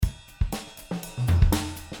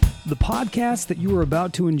The podcast that you are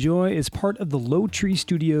about to enjoy is part of the Low Tree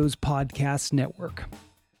Studios podcast network.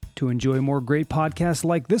 To enjoy more great podcasts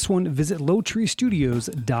like this one, visit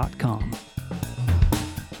lowtreestudios.com.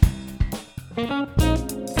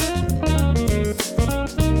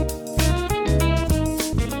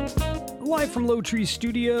 Live from Low Tree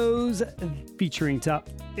Studios, featuring top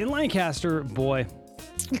in Lancaster, boy.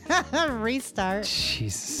 Restart.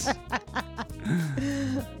 Jesus.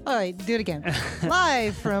 All right, do it again.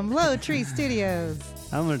 Live from Low Tree Studios.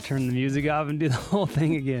 I'm going to turn the music off and do the whole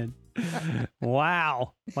thing again.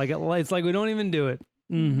 Wow. It's like we don't even do it.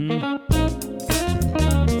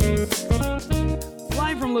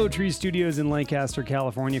 Live from Low Tree Studios in Lancaster,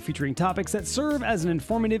 California, featuring topics that serve as an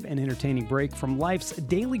informative and entertaining break from life's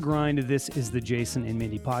daily grind. This is the Jason and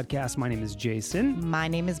Mindy podcast. My name is Jason. My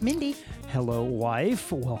name is Mindy. Hello,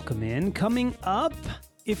 wife. Welcome in. Coming up,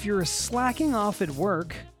 if you're slacking off at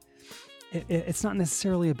work, it's not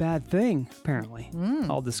necessarily a bad thing, apparently.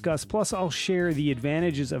 I'll discuss. Plus, I'll share the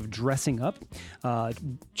advantages of dressing up.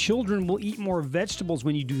 Children will eat more vegetables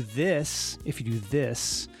when you do this. If you do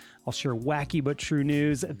this, I'll share wacky but true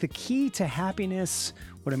news. The key to happiness,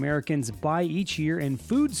 what Americans buy each year, and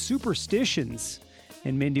food superstitions.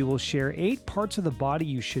 And Mindy will share 8 parts of the body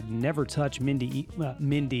you should never touch. Mindy,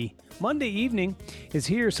 Monday evening is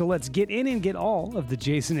here, so let's get in and get all of the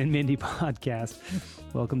Jason and Mindy podcast.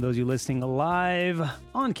 Welcome those of you listening live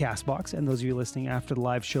on CastBox and those of you listening after the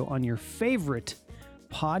live show on your favorite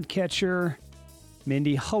podcatcher.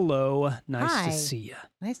 Mindy, hello. Nice to see you.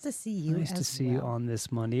 Nice to see you. Nice to see you on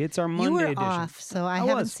this Monday. It's our Monday edition. You were off, so I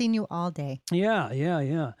haven't seen you all day.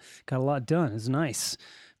 Yeah. Got a lot done. It's nice.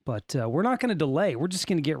 But we're not going to delay. We're just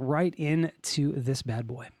going to get right into this bad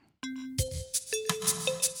boy.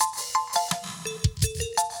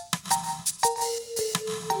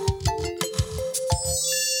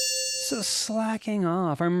 So slacking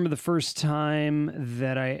off. I remember the first time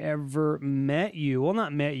that I ever met you. Well,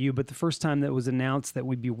 not met you, but the first time that it was announced that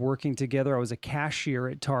we'd be working together. I was a cashier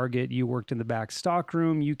at Target. You worked in the back stock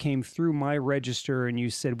room. You came through my register and you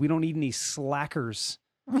said, "We don't need any slackers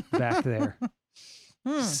back there."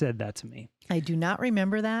 Said that to me. I do not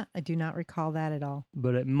remember that. I do not recall that at all.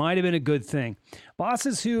 But it might have been a good thing.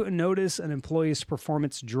 Bosses who notice an employee's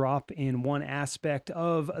performance drop in one aspect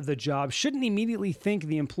of the job shouldn't immediately think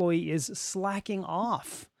the employee is slacking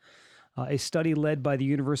off. A study led by the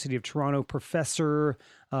University of Toronto professor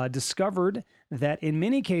discovered that in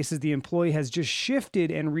many cases, the employee has just shifted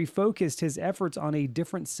and refocused his efforts on a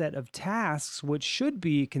different set of tasks, which should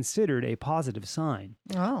be considered a positive sign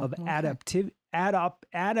of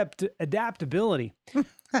adaptability.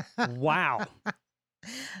 Wow.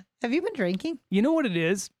 Have you been drinking? You know what it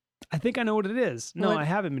is? I think I know what it is. No, What? I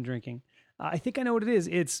haven't been drinking. I think I know what it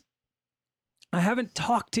is. I haven't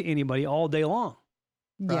talked to anybody all day long,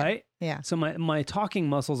 right? Yeah. So my talking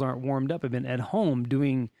muscles aren't warmed up. I've been at home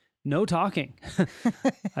doing no talking.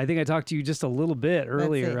 I think I talked to you just a little bit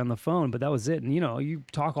earlier on the phone, but that was it. And you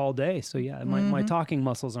talk all day. So yeah, my talking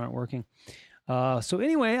muscles aren't working. So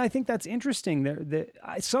anyway, I think that's interesting.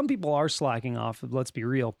 Some people are slacking off, let's be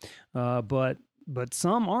real. But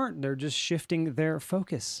some aren't. They're just shifting their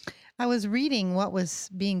focus. I was reading what was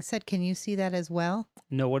being said. Can you see that as well?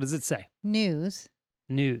 No, what does it say? News.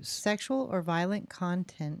 Sexual or violent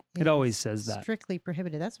content. It always says that. Strictly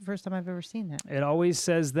prohibited. That's the first time I've ever seen that. It always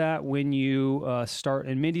says that when you start,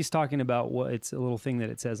 and Mindy's talking about it's a little thing that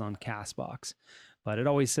it says on CastBox, but it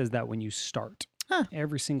always says that when you start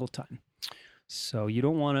every single time. So you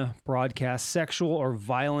don't want to broadcast sexual or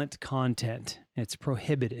violent content. It's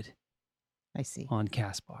prohibited. I see. On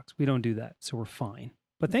CastBox. We don't do that, so we're fine.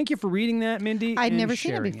 But thank you for reading that, Mindy. I'd never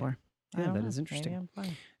seen it before. Yeah, that is interesting.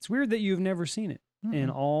 It's weird that you've never seen it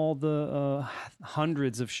in all the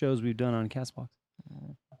hundreds of shows we've done on CastBox.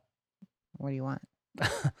 What do you want?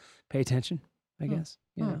 Pay attention, I guess.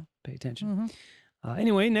 Pay attention.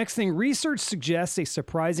 Anyway, next thing, research suggests a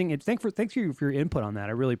surprising. Thank you for your input on that.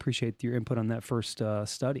 I really appreciate your input on that first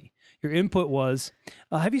study. Your input was,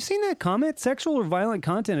 have you seen that comment? Sexual or violent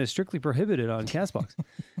content is strictly prohibited on CastBox.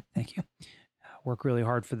 Thank you. Work really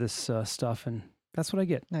hard for this stuff, and that's what I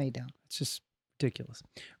get. No, you don't. It's just ridiculous.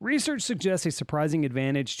 Research suggests a surprising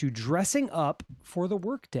advantage to dressing up for the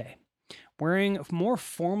workday. Wearing more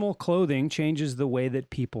formal clothing changes the way that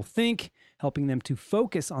people think, helping them to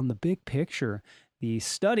focus on the big picture. The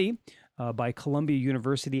study by Columbia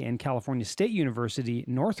University and California State University,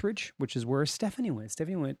 Northridge, which is where Stephanie went.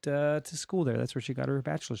 Stephanie went to school there. That's where she got her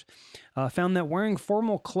bachelor's. Found that wearing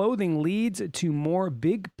formal clothing leads to more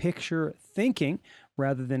big picture thinking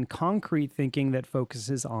rather than concrete thinking that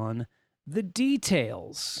focuses on the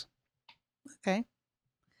details. Okay.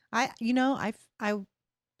 I've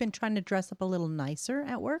been trying to dress up a little nicer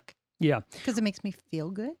at work Yeah. because it makes me feel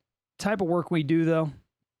good. Type of work we do, though,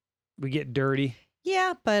 we get dirty.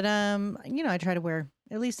 Yeah, but I try to wear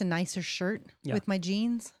at least a nicer shirt with my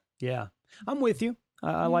jeans. Yeah. I'm with you.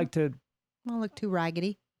 I like to... I don't look too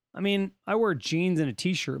raggedy. I mean, I wear jeans and a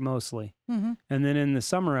t-shirt mostly. Mm-hmm. And then in the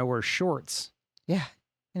summer, I wear shorts. Yeah.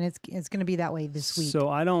 And it's going to be that way this week. So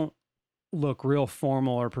I don't look real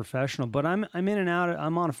formal or professional, but I'm in and out.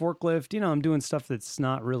 I'm on a forklift. I'm doing stuff that's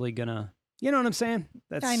not really gonna, you know what I'm saying?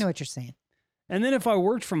 I know what you're saying. And then if I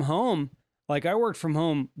worked from home, like I worked from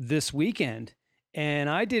home this weekend, and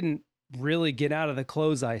I didn't really get out of the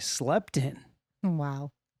clothes I slept in.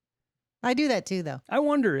 Wow. I do that too, though. I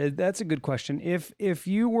wonder, that's a good question. If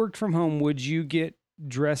you worked from home, would you get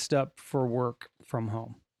dressed up for work from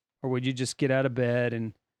home? Or would you just get out of bed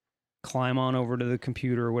and climb on over to the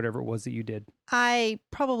computer or whatever it was that you did? I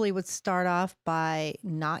probably would start off by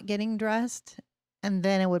not getting dressed, and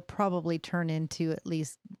then it would probably turn into at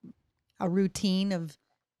least a routine of,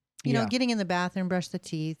 getting in the bathroom, brush the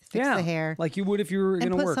teeth, fix the hair. Like you would if you were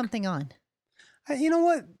going to work. And put something on. You know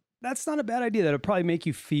what? That's not a bad idea. That'll probably make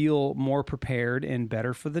you feel more prepared and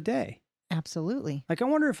better for the day. Absolutely. Like I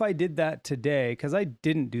wonder if I did that today, because I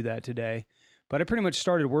didn't do that today, but I pretty much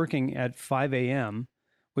started working at 5 a.m.,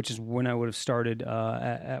 which is when I would have started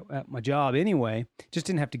at my job anyway. Just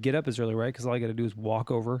didn't have to get up as early, right? Because all I got to do is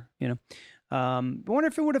walk over, I wonder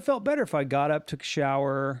if it would have felt better if I got up, took a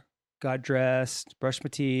shower, got dressed, brushed my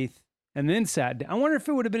teeth, and then sat down. I wonder if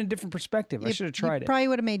it would have been a different perspective. I should have tried it. Probably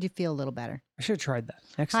would have made you feel a little better. I should have tried that.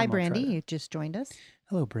 Next Hi, time I'll Brandy. try that. You just joined us.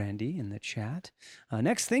 Hello, Brandy, in the chat.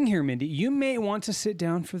 Next thing here, Mindy, you may want to sit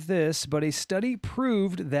down for this, but a study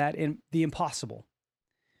proved that in the impossible.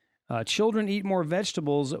 Children eat more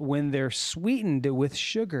vegetables when they're sweetened with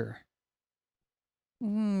sugar.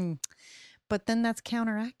 But then that's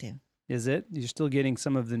counteractive. Is it? You're still getting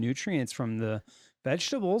some of the nutrients from the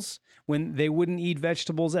vegetables when they wouldn't eat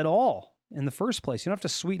vegetables at all in the first place. You don't have to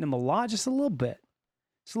sweeten them a lot, just a little bit.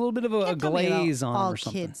 Just a little bit of a glaze on them or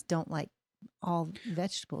something. All kids don't like all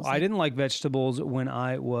vegetables. I didn't like vegetables when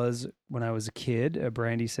I was a kid.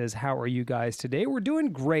 Brandy says, "How are you guys today?" We're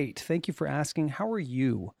doing great. Thank you for asking. How are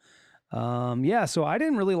you? So I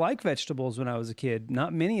didn't really like vegetables when I was a kid.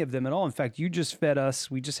 Not many of them at all. In fact, you just fed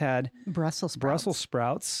us. We just had Brussels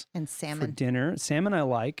sprouts and salmon for dinner. Salmon I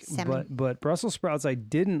like, but Brussels sprouts I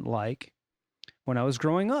didn't like when I was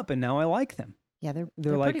growing up, and now I like them. Yeah,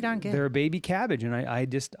 they're like, pretty darn good. They're a baby cabbage, and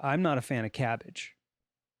I'm not a fan of cabbage.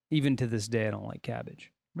 Even to this day, I don't like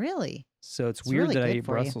cabbage. Really? So it's weird really that I eat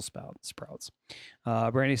Brussels sprouts.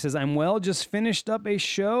 Brandy says, I'm well, just finished up a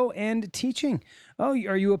show and teaching. Oh,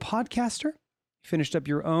 are you a podcaster? Finished up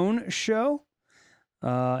your own show?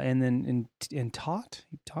 And then taught?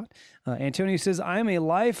 You taught? Antonio says, I'm a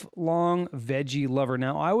lifelong veggie lover.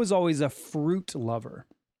 Now, I was always a fruit lover.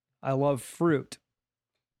 I love fruit.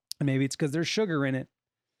 Maybe it's because there's sugar in it.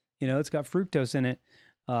 It's got fructose in it.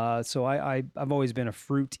 So I've always been a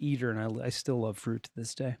fruit eater, and I still love fruit to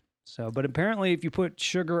this day. So, but apparently if you put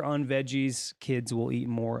sugar on veggies, kids will eat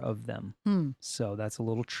more of them. So that's a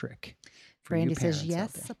little trick. Brandy says,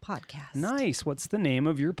 yes, a podcast. Nice. What's the name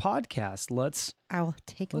of your podcast? I'll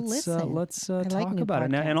take a listen. Let's talk about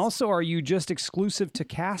it now. And also, are you just exclusive to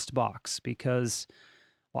CastBox? Because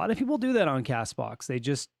a lot of people do that on CastBox. They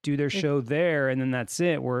just do their show there, and then that's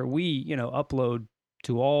it. Where we, upload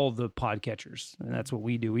to all the podcatchers, and that's what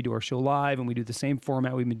we do. We do our show live, and we do the same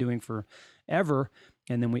format we've been doing forever,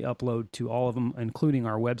 and then we upload to all of them, including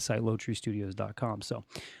our website, lowtreestudios.com. So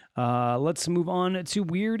let's move on to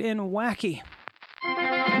Weird and Wacky.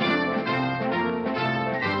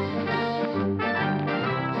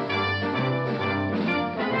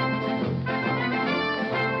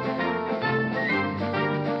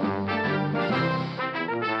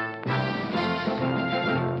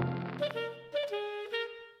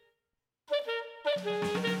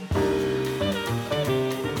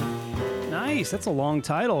 That's a long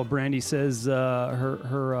title. Brandy says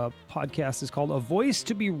her podcast is called A Voice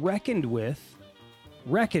to be Reckoned With.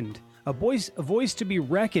 A voice to be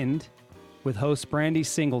reckoned with host Brandy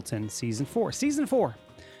Singleton, season 4.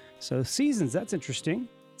 So seasons, that's interesting.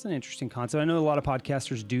 It's an interesting concept. I know a lot of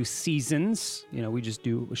podcasters do seasons. We just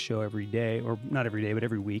do a show every day, or not every day, but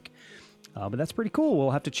every week. But that's pretty cool.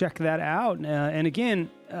 We'll have to check that out. And again,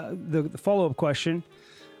 the follow-up question,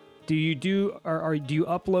 do you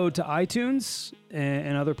upload to iTunes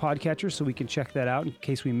and other podcatchers so we can check that out in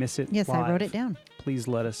case we miss it? Yes, live? I wrote it down. Please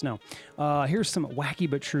let us know. Here's some wacky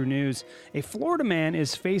but true news. A Florida man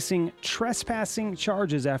is facing trespassing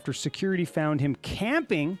charges after security found him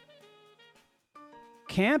camping,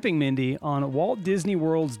 Mindy, on Walt Disney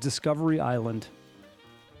World's Discovery Island.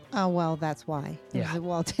 Oh, well, that's why. It was Yeah. at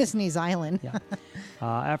Walt Disney's Island. Yeah.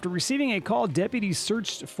 After receiving a call, deputies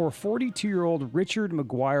searched for 42-year-old Richard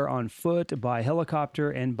McGuire on foot, by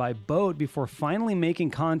helicopter, and by boat before finally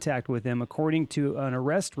making contact with him. According to an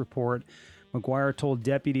arrest report, McGuire told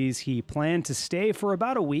deputies he planned to stay for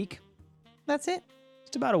about a week. That's it.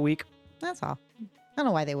 Just about a week. That's all. I don't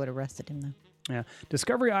know why they would have arrested him, though. Yeah.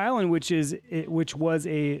 Discovery Island, which was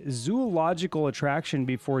a zoological attraction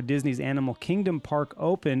before Disney's Animal Kingdom Park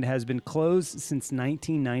opened, has been closed since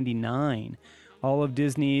 1999. All of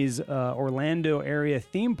Disney's Orlando area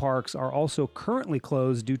theme parks are also currently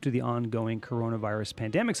closed due to the ongoing coronavirus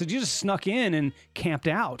pandemic. So you just snuck in and camped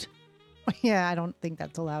out. Yeah, I don't think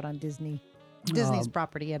that's allowed on Disney's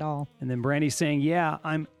property at all. And then Brandy's saying, "Yeah,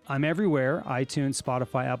 I'm everywhere: iTunes,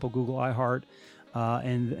 Spotify, Apple, Google, iHeart,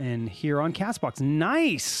 and here on Castbox."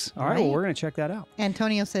 Nice. All right, well, we're gonna check that out.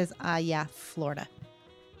 Antonio says, "Yeah, Florida."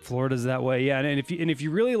 Florida's that way, yeah. And if you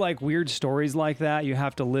really like weird stories like that, you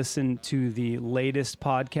have to listen to the latest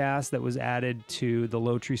podcast that was added to the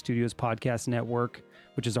Low Tree Studios podcast network,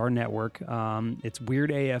 which is our network. It's Weird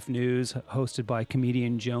AF News, hosted by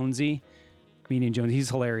comedian Jonesy. He's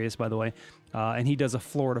hilarious, by the way, and he does a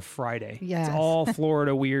Florida Friday. Yes. It's all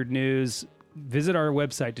Florida weird news. Visit our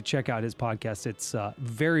website to check out his podcast. It's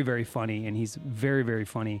very, very funny, and he's very, very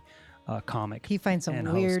funny comic. He finds some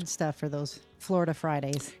weird stuff for those Florida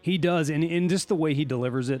Fridays. He does, and just the way he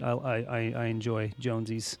delivers it, I enjoy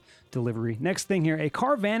Jonesy's delivery. Next thing here, a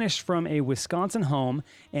car vanished from a Wisconsin home,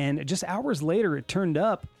 and just hours later, it turned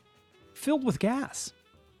up filled with gas.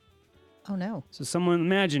 Oh, no. So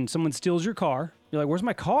imagine someone steals your car. You're like, where's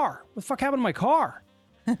my car? What the fuck happened to my car?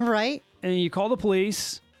 Right? And you call the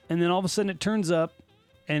police, and then all of a sudden it turns up,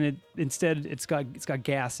 and it's got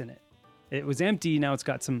gas in it. It was empty. Now it's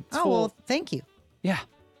got some. Well, thank you. Yeah,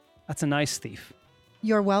 that's a nice thief.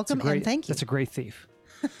 You're welcome, and thank you. That's a great thief.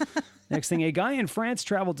 Next thing, a guy in France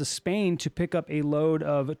traveled to Spain to pick up a load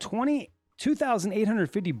of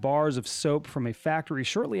 2,850 bars of soap from a factory.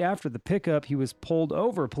 Shortly after the pickup, he was pulled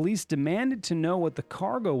over. Police demanded to know what the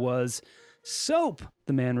cargo was. Soap,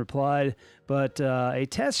 the man replied, but a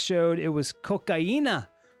test showed it was cocaine,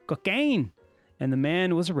 and the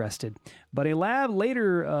man was arrested. But a lab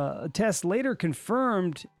test later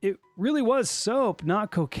confirmed it really was soap, not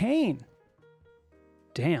cocaine.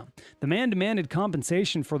 Damn. The man demanded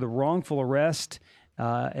compensation for the wrongful arrest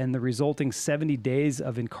and the resulting 70 days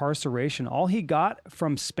of incarceration. All he got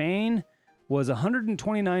from Spain was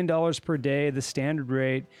 $129 per day, the standard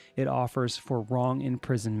rate it offers for wrong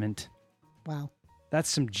imprisonment. Wow. That's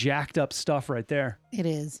some jacked up stuff right there. It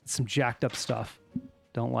is. Some jacked up stuff.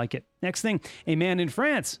 Don't like it. Next thing, a man in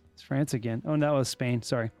France. It's France again. Oh, that was Spain.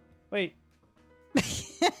 Sorry. Wait.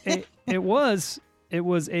 It was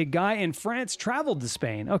a guy in France traveled to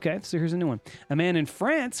Spain. Okay, so here's a new one. A man in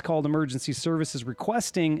France called emergency services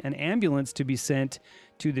requesting an ambulance to be sent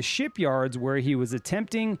to the shipyards where he was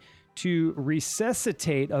attempting to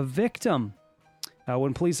resuscitate a victim.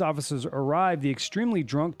 When police officers arrived, the extremely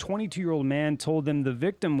drunk 22-year-old man told them the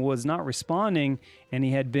victim was not responding and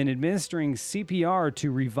he had been administering CPR to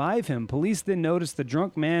revive him. Police then noticed the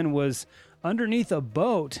drunk man was underneath a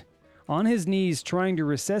boat on his knees trying to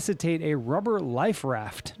resuscitate a rubber life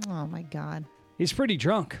raft. Oh, my God. He's pretty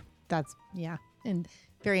drunk. And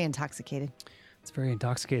very intoxicated. It's very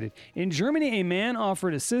intoxicated. In Germany, a man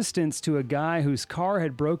offered assistance to a guy whose car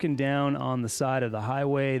had broken down on the side of the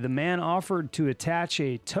highway. The man offered to attach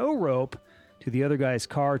a tow rope to the other guy's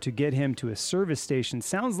car to get him to a service station.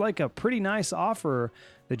 Sounds like a pretty nice offer.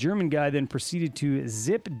 The German guy then proceeded to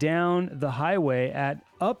zip down the highway at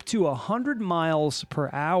up to 100 miles per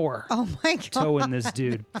hour. Oh, my God. Towing this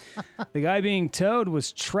dude. The guy being towed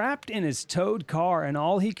was trapped in his towed car, and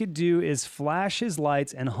all he could do is flash his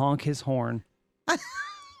lights and honk his horn.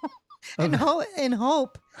 and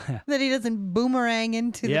hope that he doesn't boomerang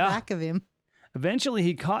into the back of him. Eventually,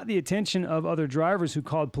 he caught the attention of other drivers who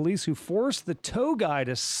called police, who forced the tow guy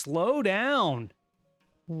to slow down.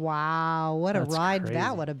 Wow, what a ride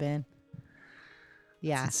that would have been.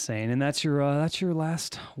 Yeah. That's insane. And that's your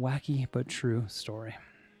last wacky but true story.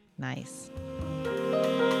 Nice.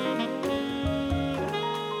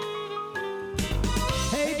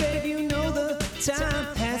 Hey, babe, you know the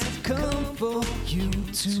time has come for you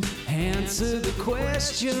to answer the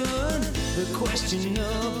question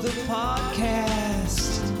of the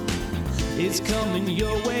podcast. It's coming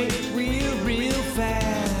your way real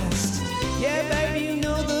fast. Yeah, baby, you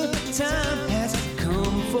know the time has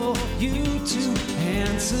come for you to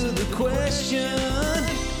answer the question.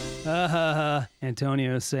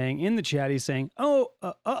 Antonio is saying in the chat, he's saying,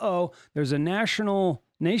 there's a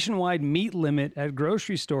nationwide meat limit at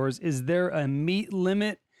grocery stores. Is there a meat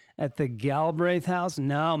limit At the Galbraith house?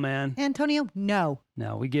 No, man. Antonio, no.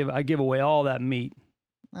 No, I give away all that meat.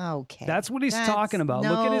 Okay. That's what he's talking about.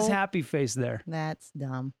 Look at his happy face there. That's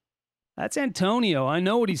dumb. That's Antonio. I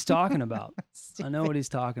know what he's talking about. I know what he's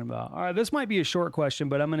talking about. All right, this might be a short question,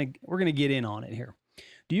 but we're gonna get in on it here.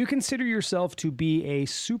 Do you consider yourself to be a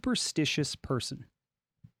superstitious person?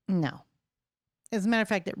 No. As a matter of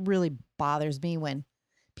fact, it really bothers me when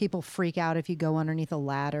people freak out if you go underneath a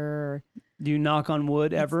ladder. Do you knock on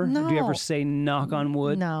wood ever? No. Do you ever say knock on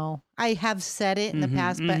wood? No. I have said it in the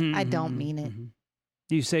past, but I don't mean it.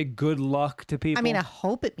 Do you say good luck to people? I mean, I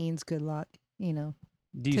hope it means good luck, to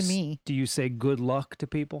me. Do you say good luck to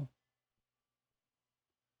people?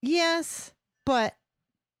 Yes, but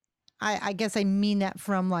I guess I mean that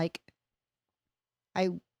from like, I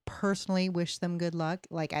personally wish them good luck.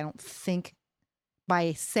 Like, I don't think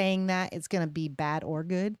by saying that it's going to be bad or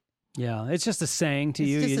good. Yeah, it's just a saying to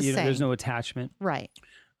you. There's no attachment. Right.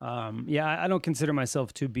 Yeah, I don't consider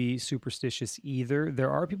myself to be superstitious either. There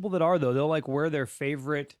are people that are, though. They'll like wear their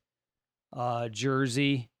favorite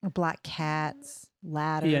jersey. Or black cats,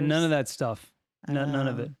 ladders. Yeah, none of that stuff. None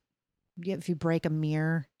of it. If you break a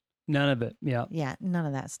mirror. None of it. Yeah. Yeah, none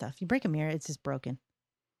of that stuff. You break a mirror, it's just broken.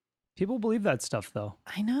 People believe that stuff, though.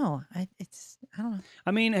 I know. I don't know.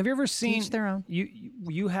 I mean, have you ever seen? Each their own.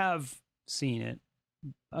 You have seen it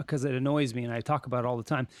because it annoys me, and I talk about it all the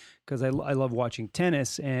time because I love watching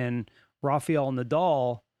tennis, and Rafael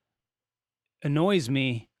Nadal annoys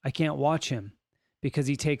me. I can't watch him because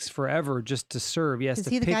he takes forever just to serve. He has to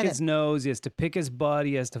pick his nose. He has to pick his butt.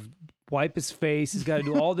 He has to wipe his face. He's got to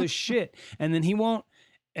do all this shit, and then he won't.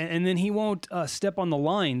 And then he won't step on the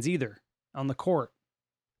lines either on the court.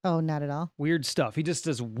 Oh, not at all. Weird stuff. He just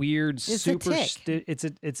does weird, it's a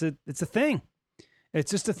thing. It's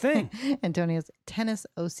just a thing. Antonio's tennis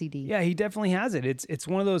OCD. Yeah, he definitely has it. It's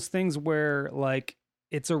one of those things where like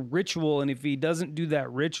it's a ritual, and if he doesn't do that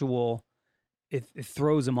ritual, it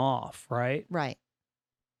throws him off. Right. Right.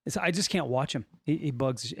 So I just can't watch him. He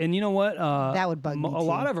bugs. And you know what? That would bug me too. A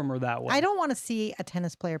lot of them are that way. I don't want to see a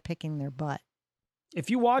tennis player picking their butt. If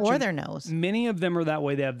you watch or them, their nose, many of them are that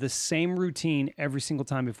way. They have the same routine every single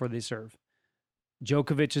time before they serve.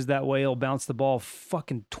 Djokovic is that way. He'll bounce the ball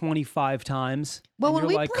fucking 25 times. Well, when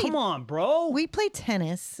you're like, come on, bro. We play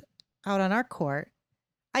tennis out on our court.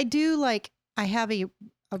 I do like, I have a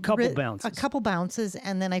couple bounces,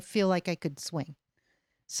 and then I feel like I could swing.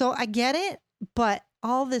 So I get it, but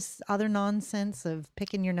all this other nonsense of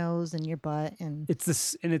picking your nose and your butt and it's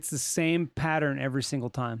the same pattern every single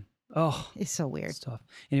time. Oh, it's so weird. It's tough.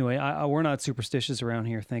 Anyway, we're not superstitious around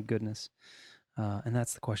here, thank goodness. And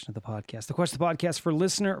that's the question of the podcast. The question of the podcast for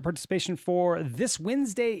listener participation for this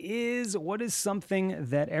Wednesday is, what is something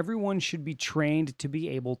that everyone should be trained to be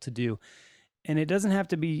able to do? And it doesn't have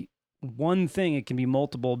to be one thing. It can be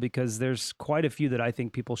multiple, because there's quite a few that I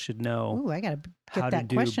think people should know. Ooh, I got to how get that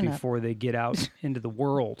to question do before they get out into the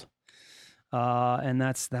world. And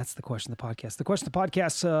that's the question of the podcast. The question of the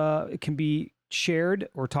podcast can be shared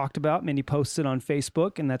or talked about. Many posted on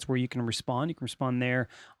Facebook, and that's where you can respond. You can respond there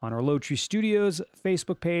on our Low Tree Studios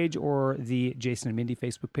Facebook page or the Jason and Mindy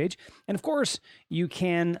Facebook page. And of course, you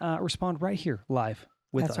can respond right here live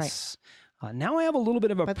with us. That's right. Now I have a little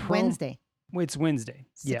bit of a Wednesday. It's Wednesday.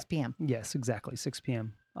 6 p.m. Yes, exactly. 6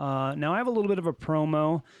 p.m. Now I have a little bit of a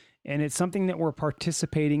promo, and it's something that we're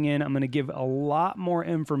participating in. I'm going to give a lot more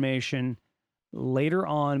information later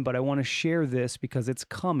on, but I want to share this because it's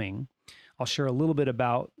coming. I'll share a little bit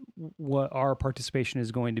about what our participation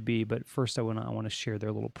is going to be, but first I want to share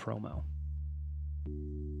their little promo.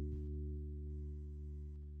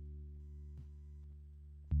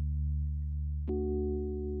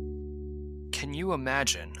 Can you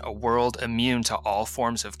imagine a world immune to all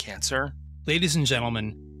forms of cancer? Ladies and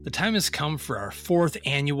gentlemen, the time has come for our 4th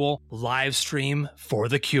annual live stream for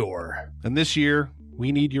the cure. And this year,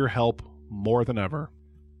 we need your help more than ever.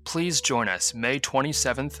 Please join us May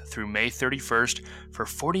 27th through May 31st for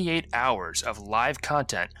 48 hours of live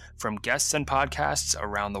content from guests and podcasts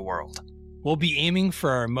around the world. We'll be aiming for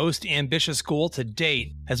our most ambitious goal to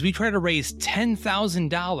date as we try to raise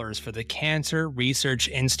 $10,000 for the Cancer Research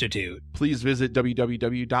Institute. Please visit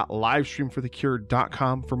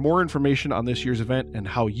www.livestreamforthecure.com for more information on this year's event and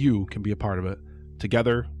how you can be a part of it.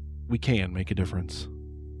 Together, we can make a difference.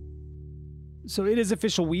 So it is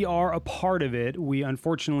official. We are a part of it. We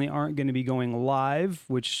unfortunately aren't going to be going live,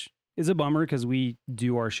 which is a bummer because we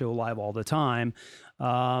do our show live all the time.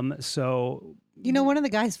 So you know, one of the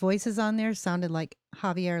guys' voices on there sounded like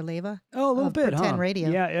Javier Leyva. Oh, a little bit, Pretend Radio.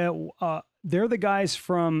 Yeah. They're the guys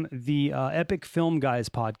from the Epic Film Guys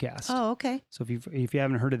podcast. Oh, okay. So if you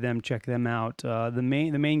haven't heard of them, check them out. The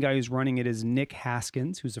main guy who's running it is Nick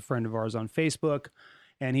Haskins, who's a friend of ours on Facebook,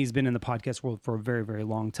 and he's been in the podcast world for a very, very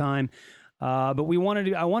long time. But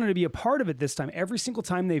I wanted to be a part of it this time. Every single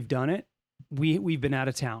time they've done it, we've been out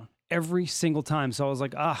of town. Every single time. So I was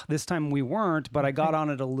like, this time we weren't, but I got on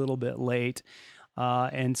it a little bit late.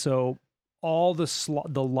 And so all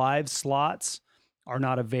the live slots are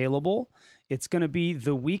not available. It's going to be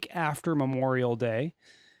the week after Memorial Day.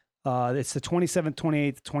 It's the 27th,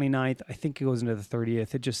 28th, 29th. I think it goes into the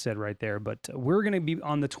 30th. It just said right there, but we're going to be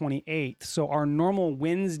on the 28th. So our normal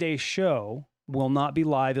Wednesday show will not be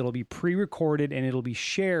live. It'll be pre-recorded and it'll be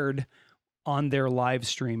shared on their live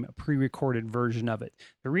stream, a pre-recorded version of it.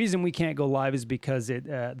 The reason we can't go live is because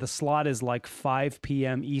the slot is like 5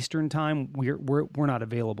 p.m. Eastern time. We're not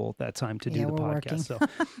available at that time to do the podcast. So,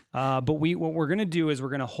 but what we're going to do is we're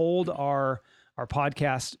going to hold our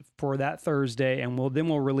podcast for that Thursday, and we'll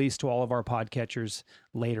release to all of our podcatchers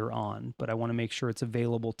later on. But I want to make sure it's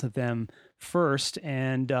available to them first.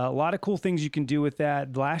 And a lot of cool things you can do with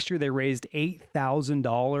that. Last year they raised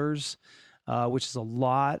 $8,000. Which is a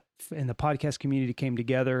lot, and the podcast community came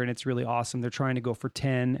together, and it's really awesome. They're trying to go for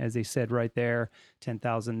 10, as they said right there,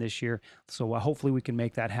 10,000 this year. So hopefully we can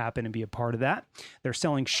make that happen and be a part of that. They're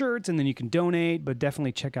selling shirts, and then you can donate, but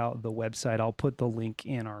definitely check out the website. I'll put the link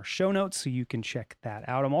in our show notes so you can check that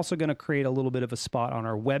out. I'm also going to create a little bit of a spot on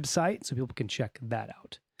our website so people can check that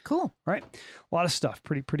out. Cool. All right. A lot of stuff.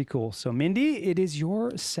 Pretty cool. So, Mindy, it is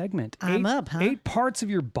your segment. I'm up, huh? 8 parts of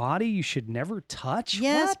your body you should never touch?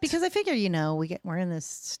 Yes, What? because I figure, we're in this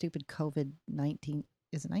stupid COVID-19.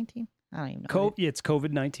 Is it 19? I don't even know. It's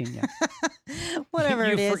COVID-19, yeah. Whatever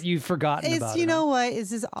it is. You've forgotten about it. You know what?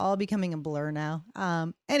 This is all becoming a blur now.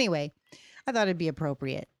 Anyway, I thought it'd be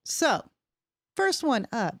appropriate. So, first one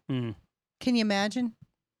up. Can you imagine?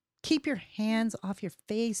 Keep your hands off your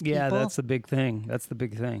face, people. Yeah, that's the big thing.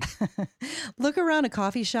 Look around a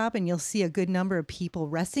coffee shop and you'll see a good number of people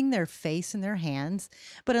resting their face in their hands.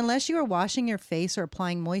 But unless you are washing your face or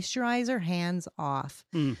applying moisturizer, hands off.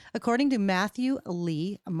 According to Matthew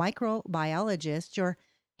Lee, a microbiologist, your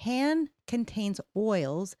hand contains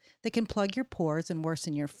oils that can plug your pores and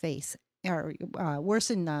worsen your face, or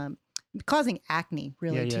causing acne,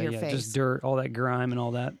 really, to your face. Just dirt, all that grime and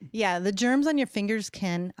all that. Yeah, the germs on your fingers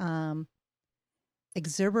can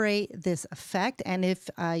exacerbate this effect. And if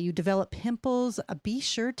you develop pimples, be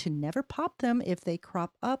sure to never pop them if they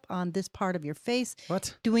crop up on this part of your face.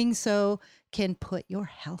 What? Doing so can put your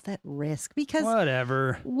health at risk because...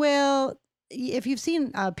 Whatever. Well, if you've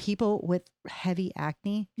seen people with heavy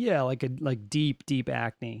acne... Yeah, like deep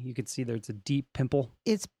acne. You can see there's a deep pimple.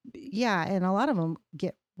 And a lot of them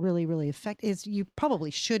get really, really affected. You probably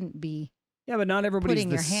shouldn't be but not everybody's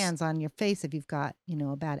putting your hands on your face if you've got,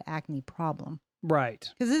 a bad acne problem. Right.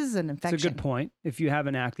 Because this is an infection. It's a good point. If you have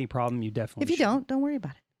an acne problem, you definitely If you don't worry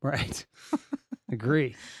about it. Right.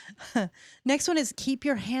 Agree. Next one is keep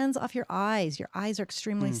your hands off your eyes. Your eyes are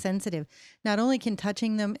extremely sensitive. Not only can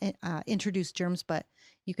touching them introduce germs, but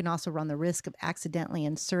you can also run the risk of accidentally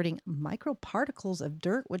inserting microparticles of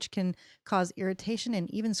dirt, which can cause irritation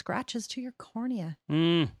and even scratches to your cornea.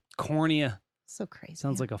 Cornea. So crazy.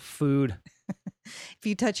 Sounds like a food. If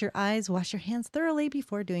you touch your eyes, wash your hands thoroughly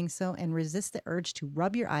before doing so and resist the urge to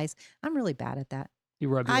rub your eyes. I'm really bad at that. You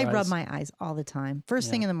rub your eyes? I rub my eyes all the time. First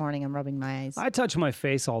thing in the morning, I'm rubbing my eyes. I touch my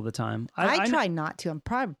face all the time. I try not to. I'm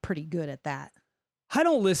probably pretty good at that. I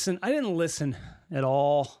don't listen. I didn't listen at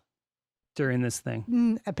all during this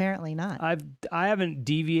thing. Apparently not. I haven't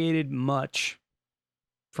deviated much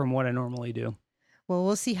from what I normally do. Well,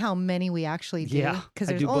 we'll see how many we actually do. Yeah, because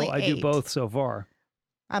there's only 8. I do both so far.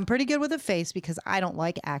 I'm pretty good with the face because I don't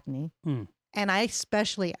like acne. And I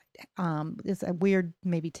especially, it's a weird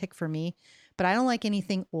maybe tick for me, but I don't like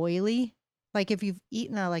anything oily. Like if you've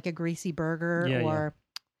eaten a greasy burger or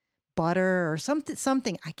butter or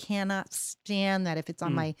something, I cannot stand that. If it's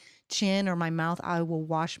on my chin or my mouth, I will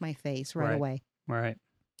wash my face right away. Right.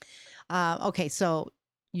 Okay, so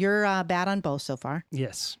you're bad on both so far.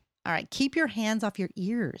 Yes. All right, keep your hands off your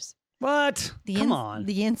ears. What? Come on.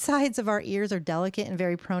 The insides of our ears are delicate and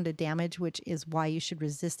very prone to damage, which is why you should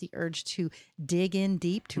resist the urge to dig in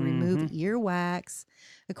deep to remove earwax.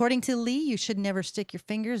 According to Lee, you should never stick your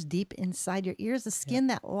fingers deep inside your ears. The skin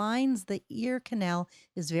that lines the ear canal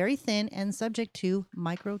is very thin and subject to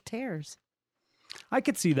micro tears. I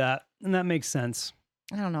could see that, and that makes sense.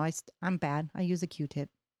 I don't know. I'm bad. I use a Q-tip.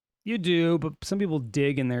 You do, but some people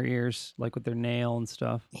dig in their ears, like with their nail and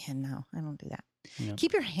stuff. Yeah, no, I don't do that. Yeah.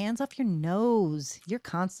 Keep your hands off your nose. You're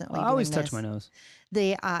constantly I always doing touch my nose.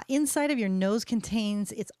 The inside of your nose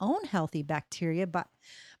contains its own healthy bacteria, but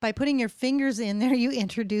by putting your fingers in there, you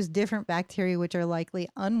introduce different bacteria which are likely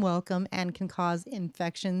unwelcome and can cause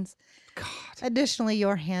infections. God. Additionally,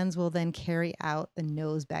 your hands will then carry out the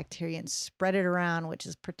nose bacteria and spread it around, which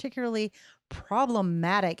is particularly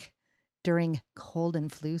problematic during cold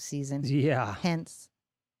and flu season. Yeah. Hence,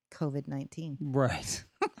 COVID-19. Right.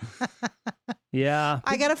 Yeah.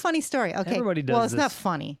 I got a funny story. Okay. Everybody does Well, it's this. not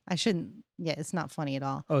funny. I shouldn't. Yeah, it's not funny at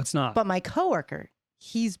all. Oh, it's not. But my coworker,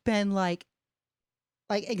 he's been like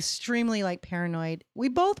extremely like paranoid. We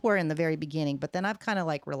both were in the very beginning, but then I've kind of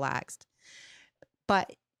like relaxed.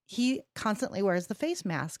 But he constantly wears the face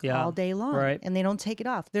mask all day long, right. And they don't take it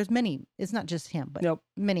off. There's many. It's not just him, but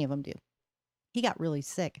many of them do. He got really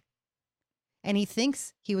sick, and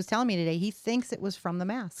he was telling me today, he thinks it was from the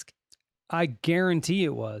mask. I guarantee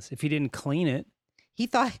it was. If he didn't clean it. He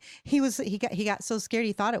thought he got so scared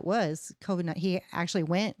he thought it was COVID. He actually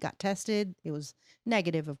got tested. It was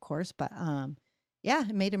negative, of course, but yeah,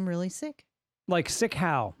 it made him really sick. Like sick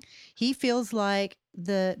how? He feels like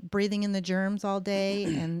the breathing in the germs all day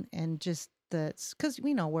and just because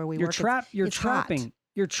we know where we work. You're trapping.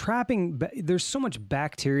 You're trapping. There's so much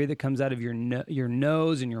bacteria that comes out of your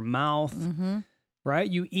nose and your mouth, right?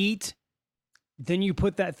 You eat, then you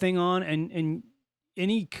put that thing on, and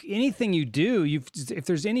anything you do, if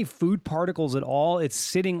there's any food particles at all, it's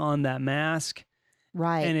sitting on that mask,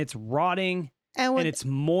 right? And it's rotting, and it's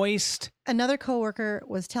moist. Another coworker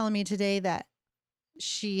was telling me today that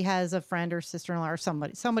she has a friend or sister-in-law or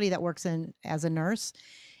somebody that works as a nurse,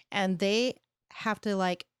 and they have to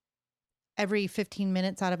like every 15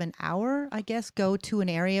 minutes out of an hour, I guess, go to an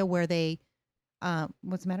area where they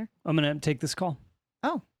what's the matter? I'm gonna take this call.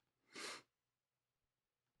 Oh.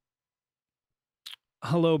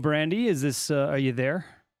 Hello, Brandy. Is this, are you there?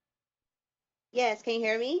 Yes. Can you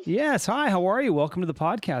hear me? Yes. Hi, how are you? Welcome to the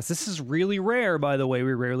podcast. This is really rare, by the way.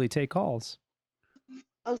 We rarely take calls.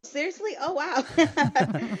 Oh, seriously? Oh, wow.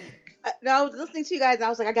 No, I was listening to you guys and I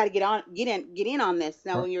was like, I got to get in on this.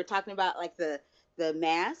 Now, when you were talking about like the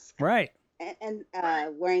mask. Right. And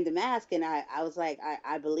wearing the mask. And I was like,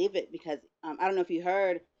 I believe it because I don't know if you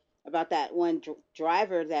heard about that one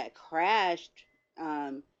driver that crashed,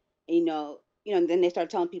 and then they started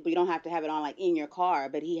telling people you don't have to have it on like in your car,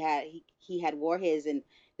 but he had wore his, and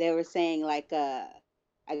they were saying like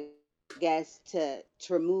I guess to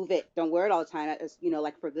remove it, don't wear it all the time. It's,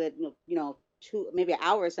 like for good, maybe an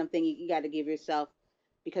hour or something. You got to give yourself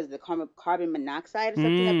because of the carbon monoxide or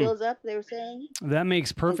something that builds up. They were saying that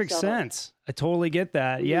makes perfect sense. I totally get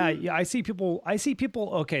that. Yeah, I see people.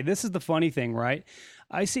 Okay, this is the funny thing, right?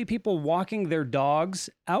 I see people walking their dogs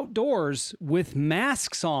outdoors with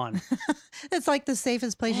masks on. It's like the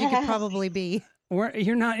safest place you could probably be.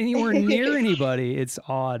 You're not anywhere near anybody. It's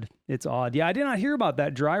odd. Yeah, I did not hear about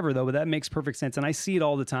that driver, though, but that makes perfect sense. And I see it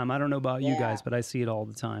all the time. I don't know about you guys, but I see it all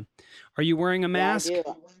the time. Are you wearing a mask? Yeah, I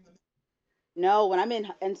do. No, when I'm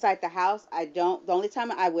inside the house, I don't. The only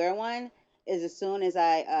time I wear one is as soon as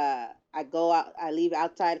I go out, I leave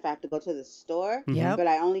outside if I have to go to the store. Yeah. But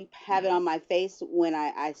I only have it on my face when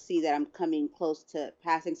I see that I'm coming close to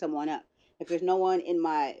passing someone up. If there's no one in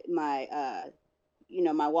my my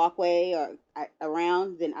walkway or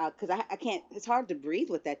around, then because I can't. It's hard to breathe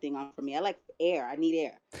with that thing on for me. I like air. I need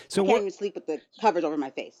air. So I can't even sleep with the covers over my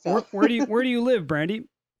face. So where do you live, Brandy?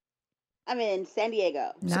 I'm in San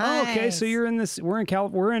Diego. Nice. Okay, so you're in this. We're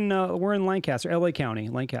in Lancaster, LA County,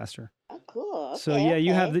 Lancaster. Oh, cool. Okay, so yeah,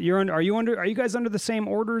 you have are you guys under the same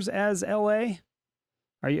orders as LA?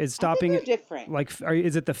 Is stopping it different? Like,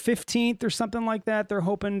 is it the 15th or something like that? They're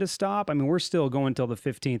hoping to stop. I mean, we're still going till the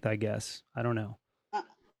 15th, I guess. I don't know.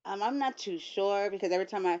 I'm not too sure because every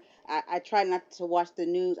time I try not to watch the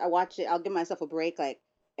news. I watch it. I'll give myself a break, like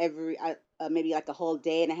maybe like a whole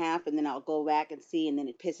day and a half, and then I'll go back and see, and then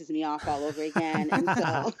it pisses me off all over again. And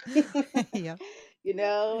so, yeah.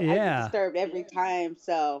 I get disturbed every time.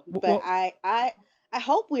 So, but I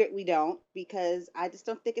hope we don't because I just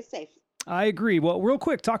don't think it's safe. I agree. Well, real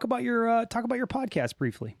quick, talk about your podcast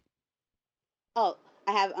briefly. Oh,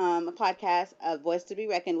 I have a podcast, A Voice to Be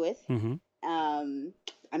Reckoned With. Mm-hmm.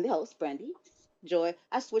 I'm the host, Brandy Joy.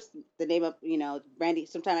 I switched the name up, Brandy.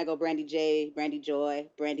 Sometimes I go Brandy J, Brandy Joy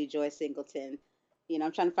Singleton.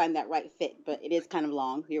 I'm trying to find that right fit, but it is kind of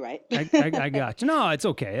long. You're right. I got you. No, it's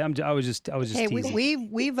okay. I was just hey, teasing.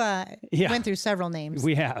 We've went through several names.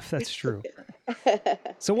 We have. That's true.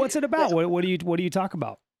 So what's it about? What do you talk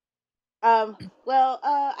about? Well,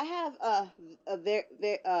 I have a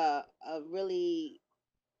really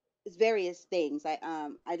it's various things. I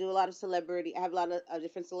do a lot of celebrity. I have a lot of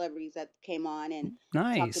different celebrities that came on and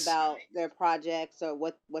talked Nice. about their projects or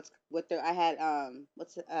what their. I had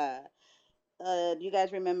do you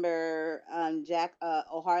guys remember Jack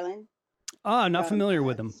O'Harlan Oh, not from familiar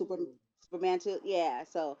with them. Superman 2? Yeah,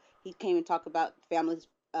 so he came and talked about families,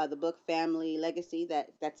 the book Family Legacy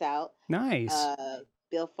that's out. Nice.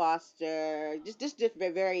 Bill Foster, just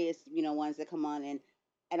different various ones that come on,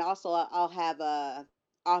 and also I'll have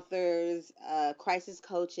authors, crisis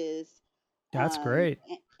coaches. That's great.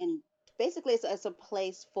 And basically it's a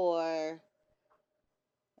place for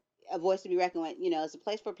a voice to be reckoned with. It's a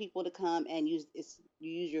place for people to come and use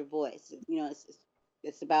your voice.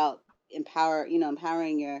 It's about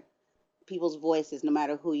empowering your people's voices, no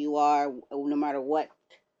matter who you are, no matter what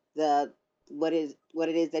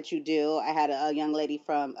it is that you do. I had a young lady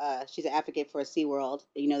from she's an advocate for SeaWorld.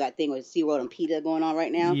 That thing with SeaWorld and PETA going on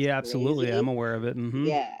right now. Yeah, absolutely. Crazy. I'm aware of it. Mm-hmm.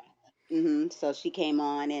 Yeah. Mm-hmm. So she came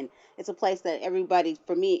on, and it's a place that everybody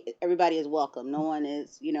is welcome. No one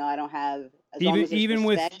is, I don't have even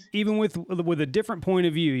with a different point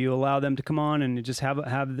of view, you allow them to come on and just have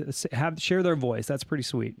share their voice. That's pretty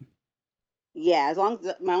sweet. Yeah, as long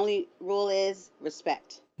as my only rule is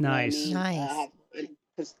respect. Nice. You know what I mean?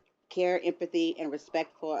 Nice. Care, empathy, and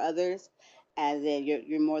respect for others, and then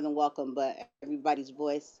you're more than welcome. But everybody's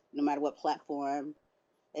voice, no matter what platform,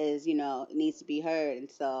 is it needs to be heard. And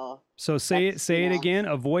so say it again.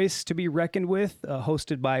 A voice to be reckoned with,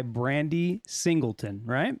 hosted by Brandy Singleton,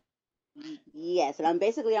 right? Yes, and I'm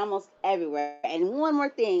basically almost everywhere. And one more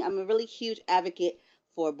thing, I'm a really huge advocate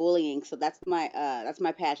for bullying. So that's my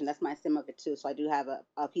passion. That's my sim of it too. So I do have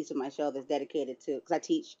a piece of my show that's dedicated to, because I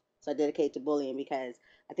teach, so I dedicate to bullying, because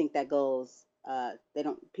I think that goes.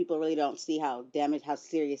 People really don't see how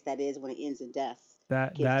serious that is when it ends in death.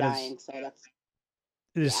 Kids dying. So that's.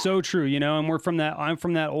 It is so true, and I'm from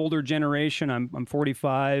that older generation. I'm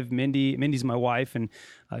 45. Mindy's my wife, and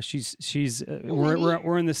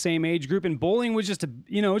we're in the same age group. And bullying was just a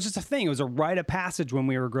thing. It was a rite of passage when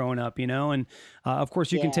we were growing up, and of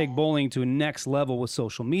course you can take bullying to a next level with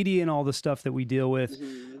social media and all the stuff that we deal with.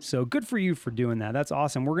 Mm-hmm. So good for you for doing that. That's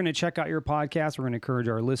awesome. We're going to check out your podcast. We're going to encourage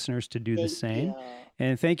our listeners to do the same.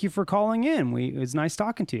 And thank you for calling in. It was nice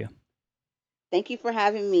talking to you. Thank you for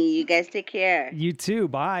having me. You guys take care. You too.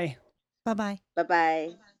 Bye. Bye-bye.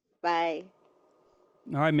 Bye-bye. Bye.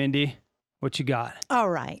 All right, Mindy, what you got? All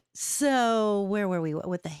right. So where were we?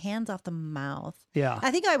 With the hands off the mouth. Yeah.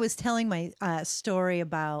 I think I was telling my story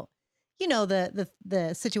about,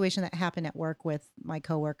 the situation that happened at work with my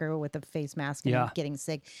coworker with the face mask and getting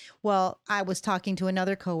sick. Well, I was talking to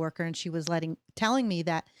another coworker, and she was telling me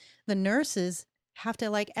that the nurses have to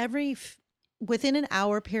within an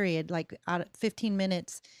hour period, out of 15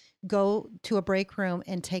 minutes, go to a break room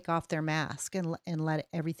and take off their mask and let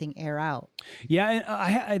everything air out.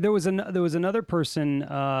 Yeah, there was another person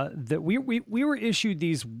that we were issued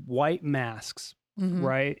these white masks, mm-hmm.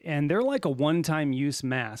 right? And they're like a one-time use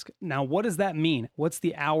mask. Now, what does that mean? What's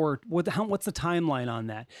the hour? What's the timeline on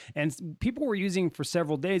that? And people were using for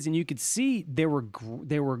several days, and you could see they were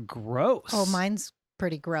gross. Oh, mine's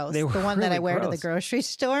pretty gross. The one that I wear to the grocery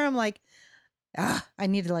store, I'm like, I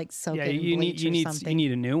need to soak it in bleach or something. You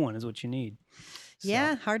need a new one is what you need. So.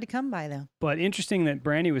 Yeah, hard to come by though. But interesting that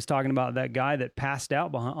Brandy was talking about that guy that passed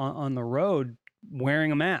out on the road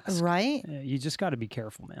wearing a mask. Right. You just got to be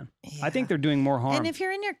careful, man. Yeah. I think they're doing more harm. And if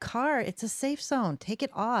you're in your car, it's a safe zone. Take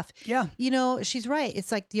it off. Yeah. She's right.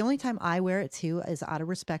 It's like the only time I wear it too is out of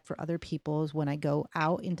respect for other people is when I go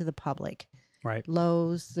out into the public. Right.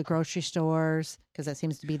 Lowe's, the grocery stores, because that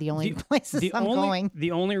seems to be the only places I'm going.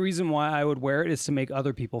 The only reason why I would wear it is to make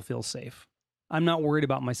other people feel safe. I'm not worried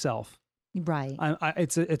about myself. Right.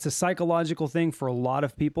 It's a psychological thing for a lot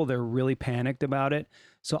of people. They're really panicked about it.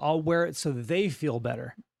 So I'll wear it so they feel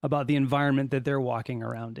better about the environment that they're walking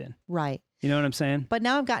around in. Right. You know what I'm saying? But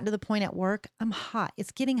now I've gotten to the point at work, I'm hot.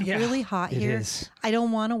 It's getting really hot here. It is. I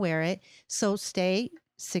don't want to wear it. So stay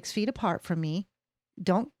 6 feet apart from me.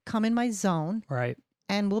 Don't come in my zone. Right.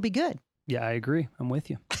 And we'll be good. Yeah, I agree. I'm with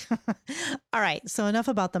you. All right. So enough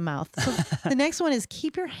about the mouth. So the next one is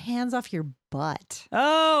keep your hands off your butt.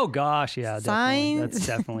 Oh, gosh. Yeah, definitely. That's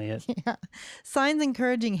definitely it. Yeah. Signs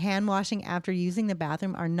encouraging hand washing after using the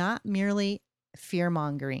bathroom are not merely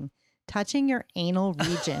fear-mongering. Touching your anal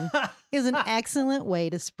region is an excellent way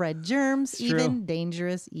to spread germs, It's even true.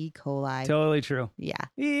 dangerous E. coli. Totally true. Yeah.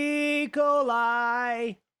 E.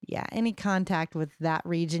 coli. Yeah, any contact with that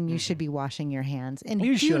region, you should be washing your hands. And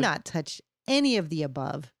You do should. not touch any of the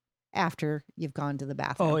above after you've gone to the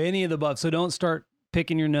bathroom. Oh, any of the above. So don't start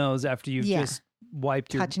picking your nose after you've just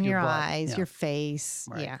wiped touching your butt. eyes, Yeah, your face.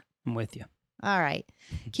 Right. Yeah. I'm with you. All right.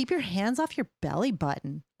 Keep your hands off your belly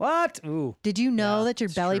button. What? Ooh. Did you know Yeah, that your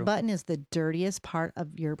it's belly true. button is the dirtiest part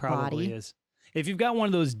of your Probably body? is. If you've got one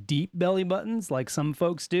of those deep belly buttons, like some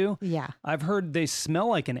folks do, Yeah. I've heard they smell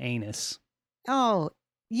like an anus. Oh,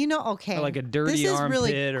 okay. Or like a dirty this is armpit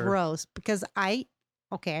really or gross because I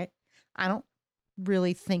don't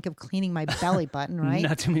really think of cleaning my belly button, right?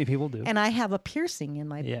 Not too many people do. And I have a piercing in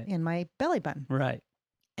my Yeah. in my belly button. Right.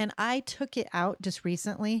 And I took it out just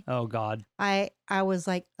recently. Oh God. I was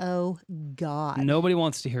like, "Oh God." Nobody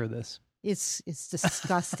wants to hear this. It's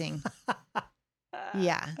disgusting.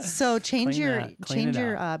 Yeah. So change Clean your that. Clean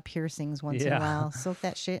it piercings once in a Yeah. while. Soak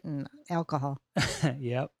that shit in alcohol.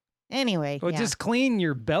 Yep. Anyway, Or yeah. just clean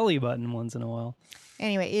your belly button once in a while.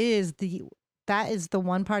 Anyway, that is the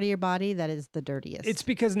one part of your body that is the dirtiest. It's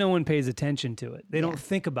because no one pays attention to it. They Yeah. don't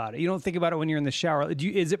think about it. You don't think about it when you're in the shower.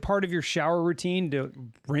 Is it part of your shower routine to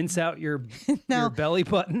rinse out your No. your belly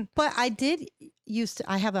button? But I did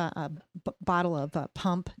I have a bottle of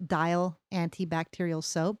Pump Dial antibacterial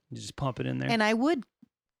soap, You just pump it in there. and I would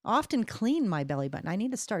often clean my belly button. I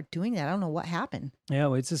need to start doing that. I don't know what happened. Yeah,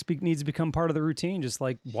 well, needs to become part of the routine, just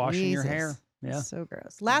like washing your Jesus. hair. Yeah. So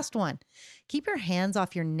gross. Last one. Keep your hands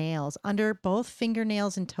off your nails. Under both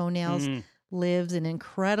fingernails and toenails lives an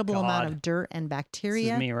incredible amount God. of dirt and This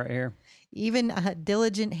bacteria. is me right here. Even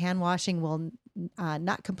diligent hand washing will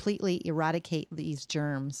not completely eradicate these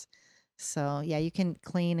germs. So yeah, you can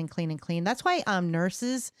clean and clean and clean. That's why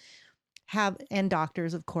nurses and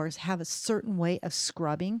doctors, of course, have a certain way of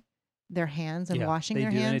scrubbing their hands and washing they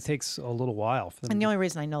their do, and it hands. takes a little while for them. And the to- only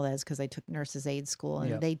reason I know that is because I took nurses aid school,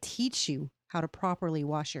 and Yep. they teach you how to properly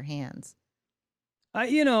wash your hands.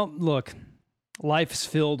 Look, life's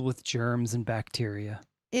filled with germs and bacteria.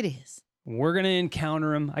 It is. We're gonna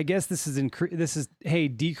encounter them. I guess this is hey,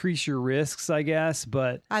 decrease your risks. I guess,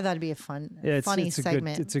 but I thought it'd be a funny it's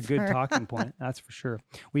segment. It's a good for- talking point. That's for sure.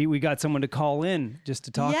 We got someone to call in just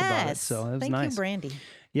to talk about it, Yes. so it was Thank nice. you, Brandy.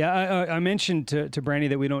 Yeah, I mentioned to Brandy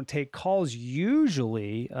that we don't take calls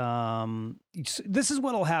usually. This is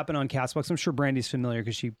what'll happen on Castbox. I'm sure Brandy's familiar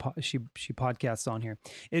because she podcasts on here.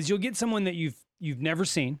 Is you'll get someone that you've never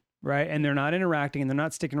seen, right? And they're not interacting and they're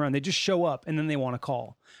not sticking around. They just show up and then they want to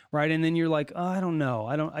call, right? And then you're like, oh, I don't know,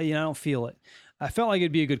 I don't feel it. I felt like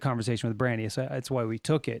it'd be a good conversation with Brandy, so that's why we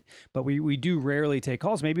took it. But we do rarely take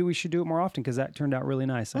calls. Maybe we should do it more often because that turned out really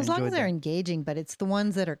nice. Well, as long as enjoyed they're that. engaging, but it's the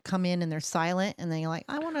ones that are come in and they're silent and then you're like,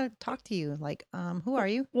 I want to talk to you. Like, who are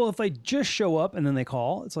you? Well, if they just show up and then they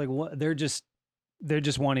call, it's like what they're just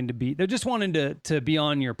wanting to be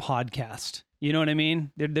on your podcast. You know what I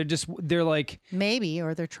mean? They're like, Maybe,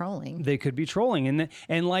 or they're trolling. they could be trolling.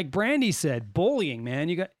 And like Brandy said, bullying,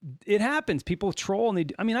 man, it happens. People troll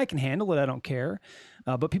and I can handle it. I don't care.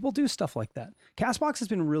 But people do stuff like that. Castbox has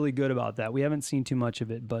been really good about that. We haven't seen too much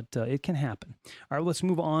of it, but it can happen. All right, let's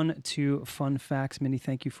move on to fun facts. Mindy,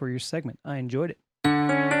 thank you for your segment. I enjoyed it.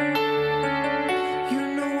 I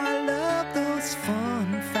love those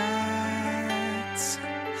fun facts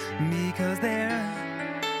because they're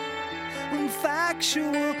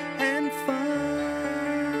factual and fun.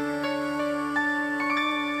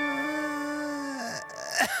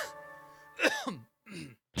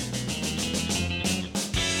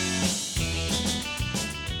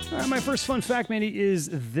 All right, my first fun fact, Mandy, is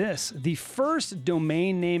this. The first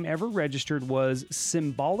domain name ever registered was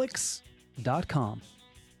symbolics.com.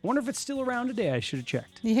 I wonder if it's still around today. I should have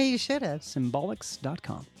checked. Yeah, you should have.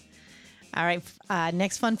 Symbolics.com. All right.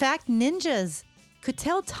 Next fun fact. Ninjas could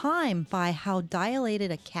tell time by how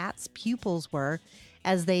dilated a cat's pupils were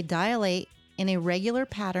as they dilate in a regular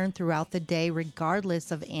pattern throughout the day,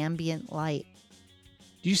 regardless of ambient light.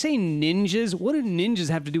 Did you say ninjas? What do ninjas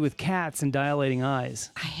have to do with cats and dilating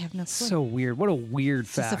eyes? I have no clue. So weird. What a weird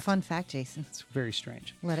It's fact. just a fun fact, Jason. It's very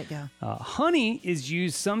strange. Let it go. Honey is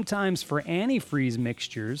used sometimes for antifreeze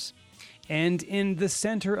mixtures and in the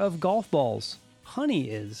center of golf balls.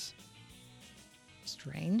 Honey is.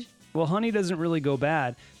 Strange. Well, honey doesn't really go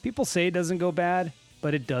bad. People say it doesn't go bad,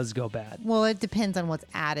 but it does go bad. Well, it depends on what's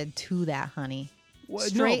added to that honey. Well, no,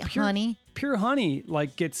 Straight pure- honey. Pure honey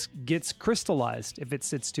gets crystallized if it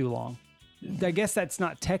sits too long. Yeah. I guess that's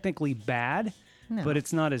not technically bad, No. but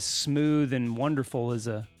it's not as smooth and wonderful as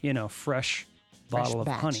a fresh bottle of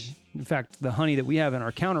batch. honey. In fact, the honey that we have in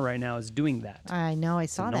our counter right now is doing that. I know. I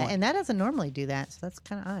saw that. annoying. And that doesn't normally do that. So that's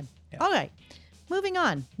kind of odd. Yeah. All right. Moving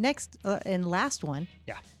on. Next and last one.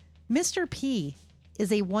 Yeah. Mr. P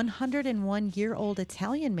is a 101-year-old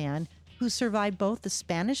Italian man who survived both the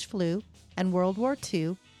Spanish flu and World War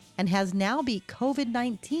II and has now beat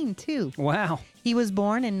COVID-19 too. Wow. He was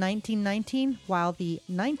born in 1919 while the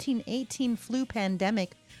 1918 flu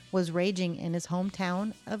pandemic was raging in his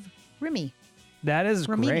hometown of Rimini. That is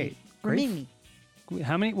Rimini. great. Rimini.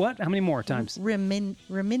 How many? What? How many more times? Rimini.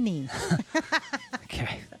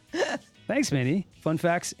 Okay. Thanks, Mindy. Fun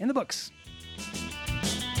facts in the books.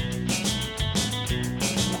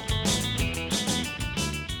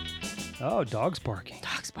 Oh, dog's barking.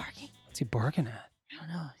 Dog's barking. What's he barking at? I don't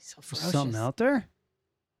know. He's so There's ferocious. something out there?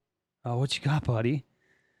 Oh, what you got, buddy?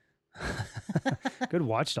 Good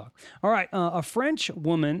watchdog. All right. French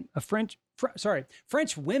women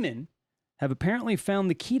have apparently found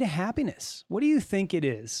the key to happiness. What do you think it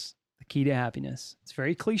is? The key to happiness. It's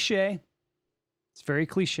very cliche. It's very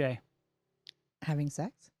cliche. Having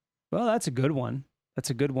sex? Well, that's a good one.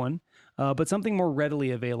 But something more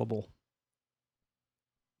readily available.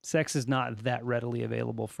 Sex is not that readily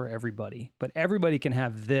available for everybody, but everybody can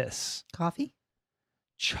have this. Coffee?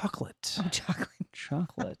 Chocolate. Oh, chocolate.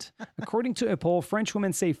 Chocolate. According to a poll, French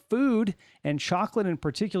women say food, and chocolate in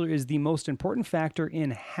particular, is the most important factor in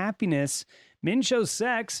happiness. Men chose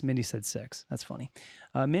sex. Mindy said sex. That's funny.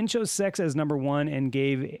 Men chose sex as number one and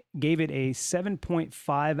gave it a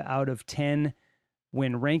 7.5 out of 10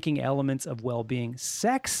 when ranking elements of well-being.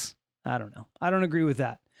 Sex? I don't know. I don't agree with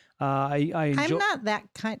that. I'm not that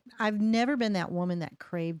kind. I've never been that woman that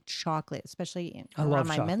craved chocolate, especially around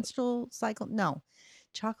my menstrual cycle. No,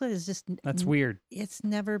 chocolate is just that's weird. It's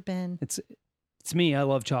never been. It's me. I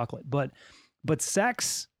love chocolate, but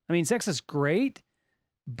sex. I mean, sex is great,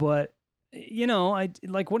 but I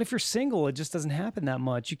like. What if you're single? It just doesn't happen that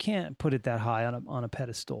much. You can't put it that high on a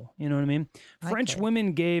pedestal. You know what I mean? French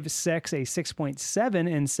women gave sex a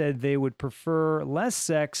 6.7 and said they would prefer less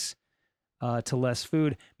sex to less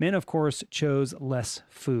food. Men, of course, chose less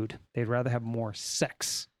food. They'd rather have more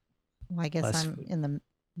sex. Well, I guess I'm in the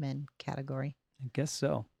men category. I guess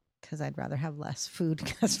so. Because I'd rather have less food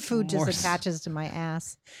because food just attaches to my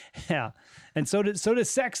ass. Yeah. And so does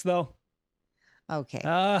sex, though. Okay.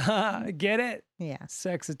 Get it? Yeah.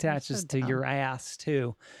 Sex attaches to your ass,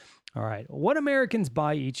 too. All right. What Americans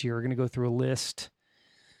buy each year? We're going to go through a list.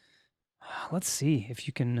 Let's see if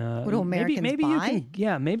you can. What do Americans buy?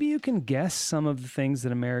 Maybe you can guess some of the things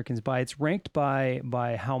that Americans buy. It's ranked by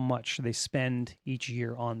how much they spend each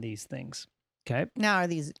year on these things. Okay. Now,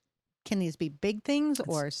 can these be big things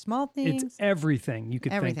or small things? It's everything you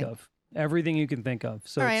could think of. Everything you can think of.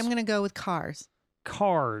 So all right, I'm going to go with cars.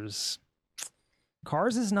 Cars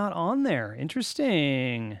is not on there.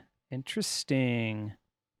 Interesting. TVs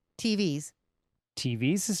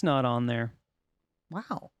is not on there.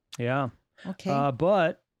 Wow. Yeah. Okay.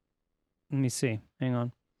 But let me see. Hang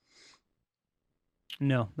on.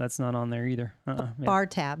 No, that's not on there either. Bar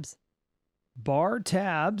tabs. Bar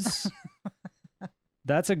tabs.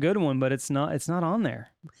 That's a good one, but it's not on there.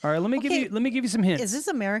 All right, let me give you some hints. Is this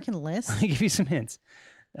American list? Let me give you some hints.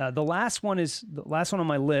 The last one on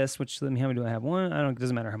my list, which let me, how many do I have? One. It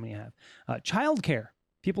doesn't matter how many I have. Childcare.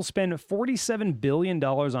 People spend $47 billion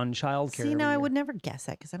on childcare. See, now I would never guess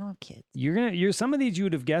that because I don't have kids. Some of these you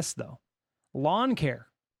would have guessed though. Lawn care.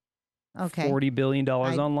 Okay. $40 billion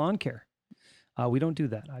on lawn care. We don't do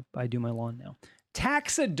that. I do my lawn now.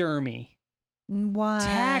 Taxidermy. What?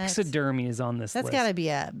 Taxidermy is on this list. That's got to be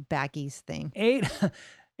a backies thing.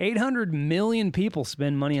 800 million people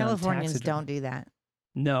spend money on taxidermy. Californians don't do that.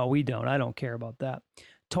 No, we don't. I don't care about that.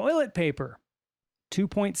 Toilet paper.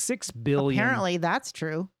 2.6 billion. Apparently that's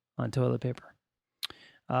true. On toilet paper.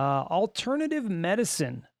 Alternative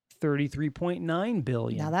medicine. 33.9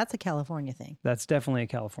 billion. Now that's a California thing. That's definitely a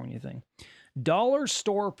California thing. Dollar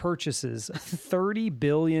store purchases. $30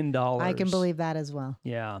 billion. I can believe that as well.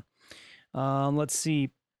 Yeah. Let's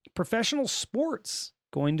see. Professional sports.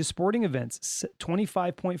 Going to sporting events.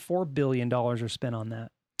 $25.4 billion are spent on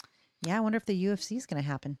that. Yeah, I wonder if the UFC is going to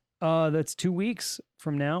happen. That's 2 weeks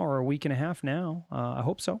from now or a week and a half now. I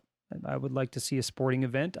hope so. I would like to see a sporting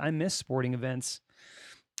event. I miss sporting events.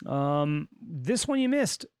 This one you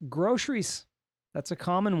missed. Groceries. That's a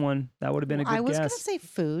common one. That would have been a good guess. I was going to say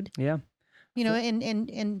food. Yeah.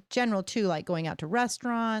 In general too, like going out to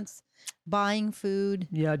restaurants, buying food.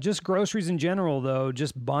 Yeah, just groceries in general, though.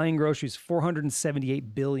 Just buying groceries.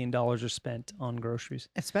 $478 billion are spent on groceries.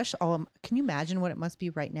 Especially, can you imagine what it must be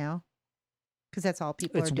right now? Because that's all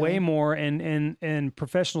people are doing. It's way more, and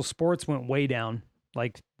professional sports went way down,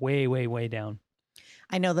 like way, way, way down.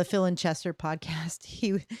 I know the Phil and Chester podcast,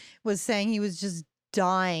 he was saying he was just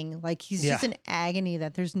dying. Like he's just in agony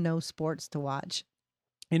that there's no sports to watch.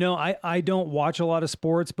 I don't watch a lot of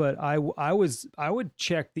sports, but I would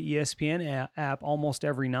check the ESPN app almost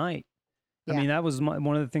every night. Yeah. I mean, that was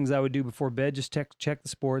one of the things I would do before bed. Just check the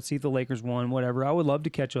sports, see if the Lakers won, whatever. I would love to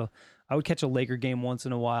catch a Laker game once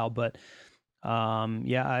in a while, but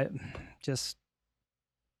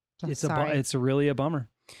it's really a bummer.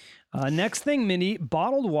 Next thing, Mindy,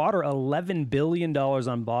 bottled water, $11 billion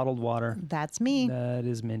on bottled water. That's me. That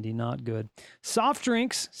is Mindy, not good. Soft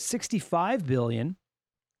drinks, $65 billion.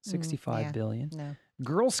 No.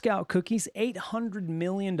 Girl Scout cookies, $800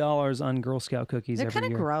 million on Girl Scout cookies They're every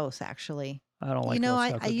kind year. of gross, actually. I don't like Girl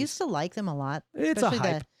Scout cookies. I used to like them a lot. It's a especially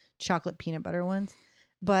hype. the chocolate peanut butter ones.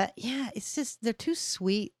 But yeah, it's just they're too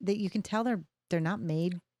sweet that you can tell they're not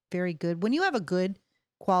made very good. When you have a good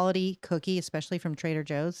quality cookie, especially from Trader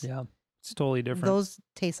Joe's, Yeah, it's totally different. those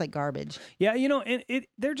taste like garbage. Yeah, and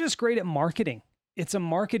they're just great at marketing. It's a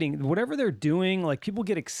marketing, whatever they're doing, like people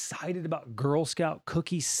get excited about Girl Scout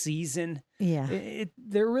cookie season. Yeah.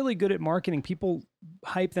 They're really good at marketing. People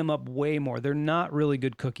hype them up way more. They're not really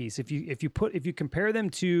good cookies. If you compare them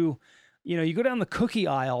to, you go down the cookie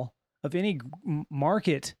aisle of any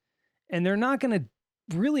market, and they're not going to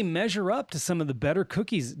really measure up to some of the better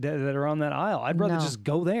cookies that are on that aisle. I'd rather just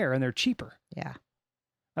go there, and they're cheaper. Yeah.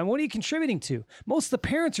 And what are you contributing to? Most of the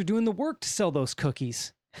parents are doing the work to sell those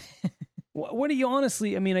cookies. What are you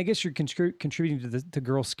honestly? I mean, I guess you're contributing to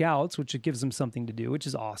Girl Scouts, which it gives them something to do, which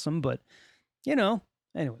is awesome. But anyway,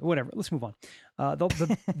 whatever. Let's move on.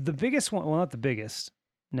 The biggest one, well, not the biggest,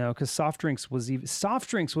 no, because soft drinks was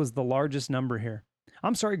the largest number here.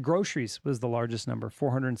 I'm sorry, groceries was the largest number,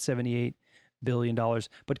 $478 billion.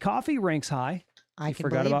 But coffee ranks high. I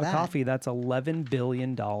forgot about coffee. That's $11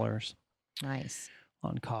 billion. Nice.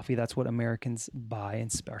 On coffee. That's what Americans buy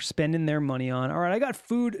and are spending their money on. All right, I got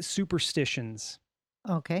food superstitions.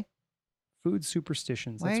 Okay. Food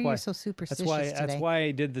superstitions. Why are you so superstitious today? That's why I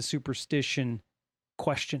did the superstition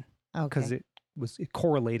question. Okay. Because it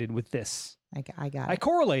correlated with this. I got it. I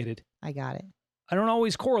correlated. I got it. I don't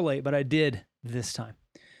always correlate, but I did this time.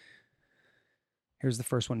 Here's the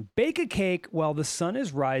first one. Bake a cake while the sun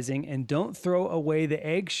is rising and don't throw away the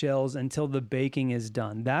eggshells until the baking is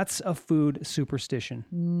done. That's a food superstition.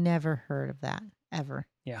 Never heard of that, ever.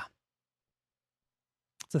 Yeah.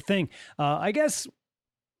 It's a thing. I guess,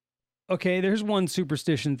 okay, there's one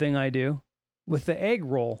superstition thing I do with the egg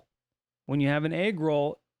roll. When you have an egg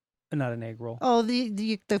roll, not an egg roll. Oh,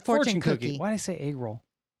 the fortune cookie. Why did I say egg roll?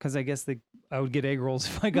 Because I guess I would get egg rolls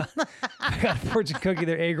if I got a fortune cookie.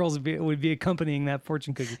 Their egg rolls would be accompanying that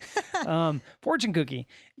fortune cookie. Fortune cookie.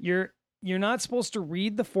 You're not supposed to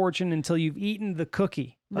read the fortune until you've eaten the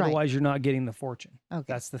cookie. Right. Otherwise, you're not getting the fortune. Okay.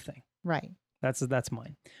 That's the thing. Right. That's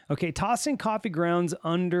mine. Okay, tossing coffee grounds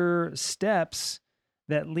under steps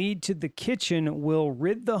that lead to the kitchen will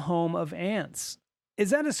rid the home of ants. Is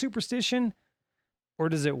that a superstition, or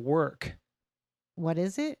does it work? What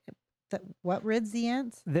is it? What rids the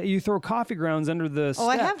ants? That you throw coffee grounds under the steps. Oh,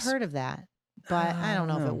 I have heard of that, but I don't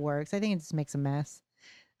know if it works. I think it just makes a mess.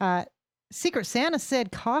 Secret Santa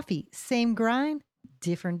said coffee, same grind,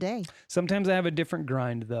 different day. Sometimes I have a different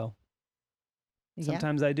grind, though.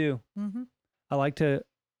 Sometimes I do. Mm-hmm. I like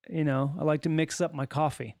to mix up my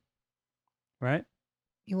coffee, right?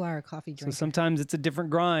 You are a coffee drinker. So sometimes it's a different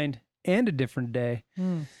grind and a different day.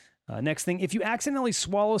 Next thing, if you accidentally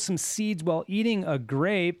swallow some seeds while eating a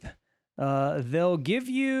grape, they'll give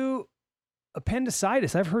you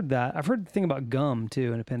appendicitis. I've heard that. I've heard the thing about gum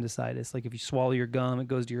too, and appendicitis. Like if you swallow your gum, it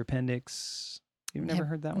goes to your appendix. You've never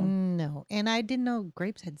heard that one? No. And I didn't know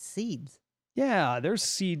grapes had seeds. Yeah, there's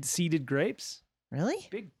seeded grapes. Really?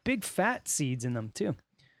 Big fat seeds in them too.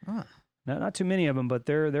 Oh. Not too many of them, but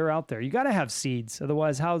they're out there. You got to have seeds,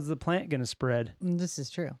 otherwise, how's the plant going to spread? This is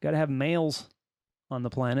true. Got to have males on the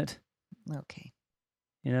planet. Okay.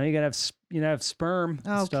 You got to have sperm.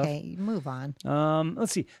 And stuff. Move on.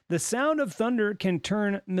 Let's see. The sound of thunder can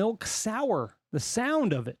turn milk sour. The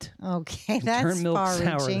sound of it. Okay, that's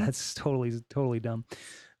far-reaching. That's totally dumb.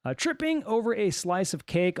 Tripping over a slice of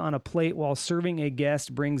cake on a plate while serving a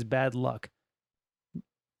guest brings bad luck.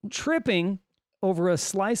 Tripping over a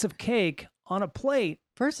slice of cake on a plate.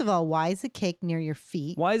 First of all, why is the cake near your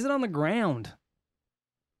feet? Why is it on the ground?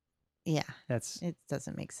 Yeah. It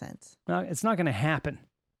doesn't make sense. It's not going to happen.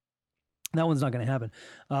 That one's not going to happen.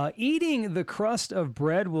 Eating the crust of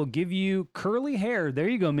bread will give you curly hair. There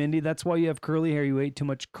you go, Mindy. That's why you have curly hair. You ate too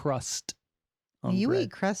much crust on you bread.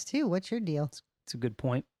 eat crust too. What's your deal? It's a good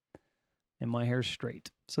point. And my hair's straight.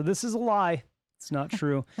 So this is a lie. It's not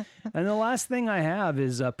true. And the last thing I have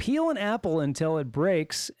is peel an apple until it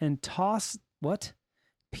breaks and toss... What?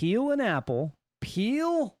 Peel an apple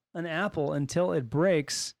until it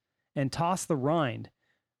breaks and toss the rind.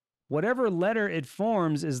 Whatever letter it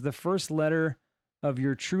forms is the first letter of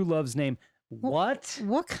your true love's name. What?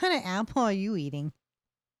 What kind of apple are you eating?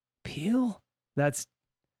 Peel? That's...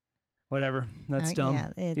 Whatever. That's dumb.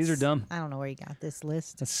 Yeah, These are dumb. I don't know where you got this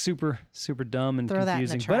list. That's super, super dumb and Throw that in the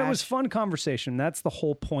confusing. But it was trash. fun conversation. That's the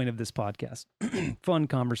whole point of this podcast. Fun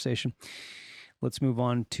conversation. Let's move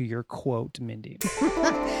on to your quote, Mindy.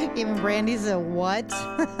 Even Brandy's a what?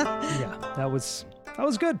 Yeah, that was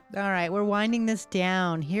good. All right, we're winding this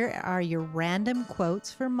down. Here are your random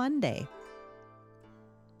quotes for Monday.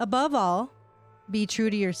 Above all, be true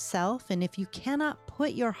to yourself, and if you cannot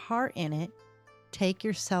put your heart in it, take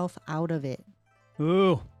yourself out of it.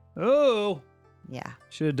 Ooh. Yeah.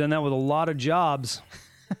 Should have done that with a lot of jobs.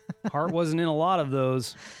 Heart wasn't in a lot of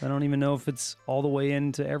those. I don't even know if it's all the way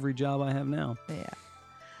into every job I have now. Yeah.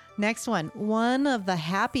 Next one. One of the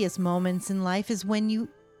happiest moments in life is when you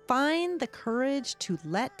find the courage to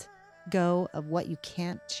let go of what you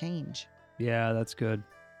can't change. Yeah, that's good.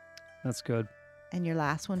 That's good. And your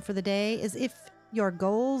last one for the day is if your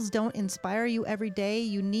goals don't inspire you every day,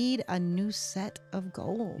 you need a new set of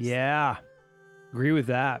goals. Yeah. Agree with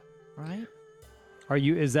that. Right?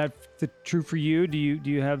 Is that true for you? Do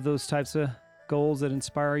you have those types of goals that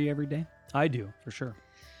inspire you every day? I do, for sure.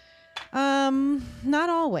 Not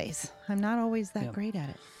always. I'm not always that great at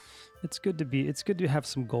it. It's good to have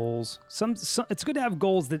some goals. It's good to have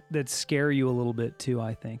goals that scare you a little bit too,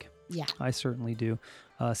 I think. Yeah. I certainly do.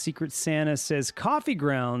 Secret Santa says coffee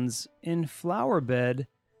grounds in flower bed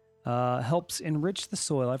helps enrich the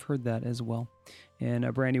soil. I've heard that as well.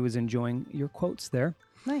 And Brandy was enjoying your quotes there.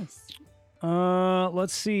 Nice.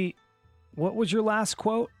 Let's see. What was your last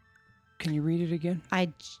quote? Can you read it again?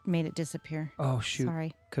 I made it disappear. Oh shoot!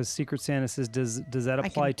 Sorry. Because Secret Santa says, does that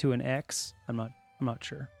apply to an X? I'm not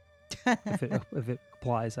sure if it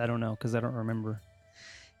applies. I don't know because I don't remember.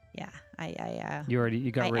 Yeah,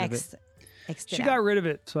 You got rid of it. She got rid of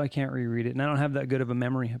it, so I can't reread it, and I don't have that good of a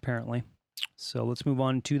memory apparently. So let's move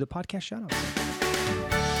on to the podcast shout-outs.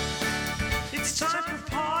 It's time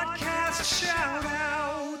for podcast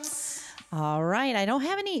shout-outs. All right. I don't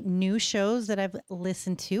have any new shows that I've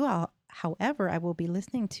listened to. However, I will be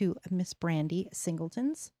listening to Miss Brandy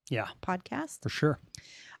Singleton's podcast. For sure.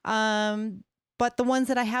 But the ones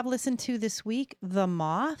that I have listened to this week, The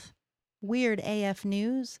Moth, Weird AF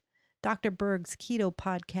News, Dr. Berg's Keto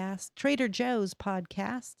Podcast, Trader Joe's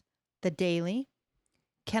Podcast, The Daily,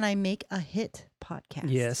 Can I Make a Hit Podcast?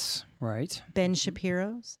 Yes, right. Ben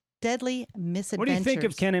Shapiro's Deadly Misadventures. What do you think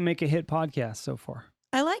of Can I Make a Hit Podcast so far?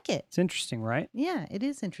 I like it. It's interesting, right? Yeah, it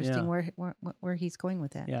is interesting where he's going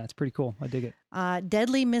with that. Yeah, it's pretty cool. I dig it.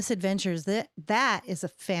 Deadly Misadventures. That is a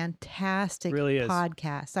fantastic really is.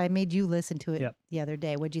 podcast. I made you listen to it the other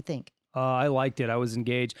day. What'd you think? I liked it. I was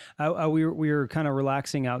engaged. We were kind of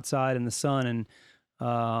relaxing outside in the sun,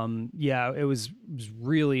 and it was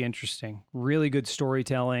really interesting. Really good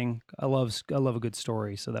storytelling. I love a good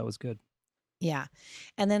story, so that was good. Yeah,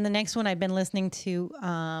 and then the next one I've been listening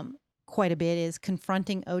to quite a bit is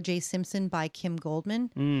Confronting O.J. Simpson by Kim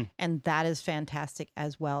Goldman, and that is fantastic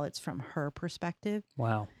as well. It's from her perspective.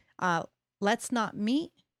 Wow. Let's Not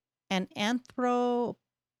Meet and Anthropocene.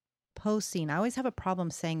 I always have a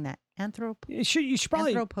problem saying that. You should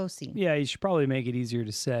probably Anthropocene. Yeah, you should probably make it easier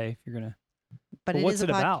to say if you're gonna. But what's it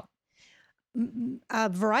about? A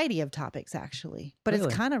variety of topics, actually. But Really?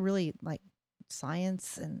 it's kind of really like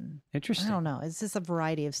science and Interesting. I don't know. It's just a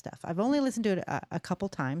variety of stuff. I've only listened to it a couple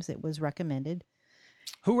times. It was recommended.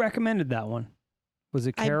 Who recommended that one? Was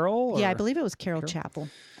it Carol? Yeah, I believe it was Carol Chappell.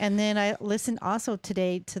 And then I listened also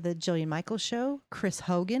today to the Jillian Michaels show, Chris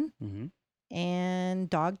Hogan, and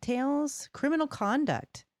Dog Tales, Criminal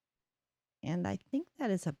Conduct. And I think that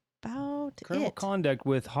is about Criminal Conduct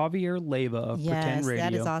with Javier Leiva of Pretend Radio.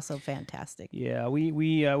 Yes, that is also fantastic. Yeah,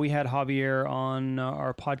 we had Javier on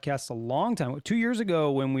our podcast a long time, 2 years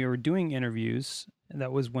ago when we were doing interviews.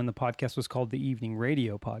 That was when the podcast was called the Evening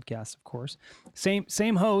Radio Podcast, of course.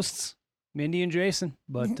 Same hosts, Mindy and Jason,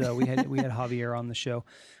 but we had Javier on the show.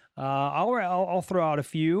 I'll throw out a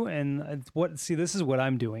few, and this is what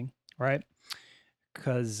I'm doing, right?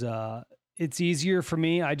 Because it's easier for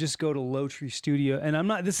me. I just go to Low Tree Studio, and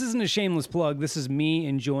this isn't a shameless plug. This is me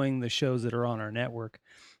enjoying the shows that are on our network.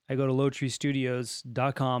 I go to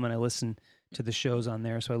lowtreestudios.com and I listen to the shows on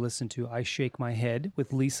there. So I listen to I Shake My Head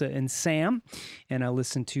with Lisa and Sam, and I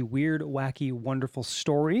listen to Weird, Wacky, Wonderful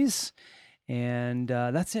Stories. And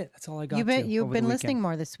that's it. That's all I got. You've been listening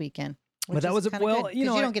more this weekend. But that was good, you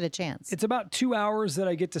don't get a chance. It's about 2 hours that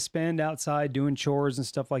I get to spend outside doing chores and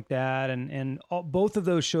stuff like that. And both of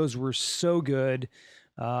those shows were so good.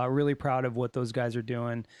 Really proud of what those guys are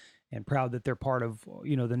doing, and proud that they're part of,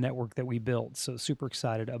 the network that we built. So super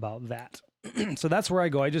excited about that. So that's where I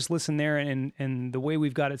go. I just listen there, and the way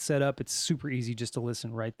we've got it set up, it's super easy just to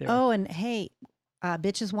listen right there. Oh, and hey,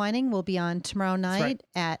 Bitches Whining will be on tomorrow night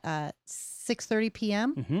at 6:30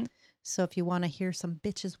 p.m. Mm-hmm. So if you want to hear some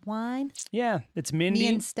bitches whine, Yeah, it's Mindy. me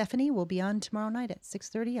and Stephanie will be on tomorrow night at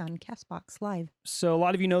 6:30 on Castbox Live. So a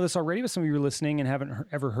lot of you know this already, but some of you are listening and haven't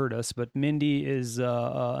ever heard us. But Mindy is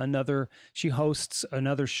she hosts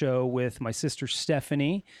another show with my sister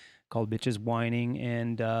Stephanie called Bitches Whining.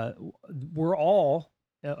 And we're all,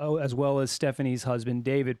 as well as Stephanie's husband,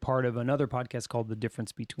 David, part of another podcast called The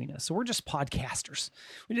Difference Between Us. So we're just podcasters.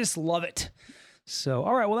 We just love it. So,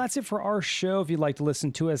 all right, well, that's it for our show. If you'd like to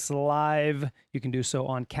listen to us live, you can do so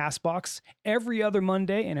on CastBox every other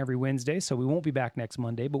Monday and every Wednesday. So we won't be back next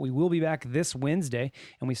Monday, but we will be back this Wednesday,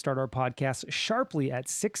 and we start our podcast sharply at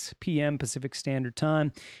 6 p.m. Pacific Standard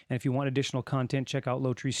Time. And if you want additional content, check out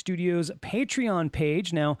Low Tree Studios' Patreon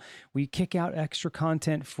page. Now, we kick out extra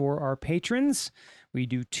content for our patrons. We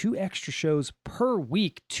do 2 extra shows per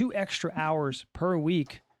week, 2 extra hours per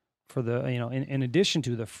week. For the, in addition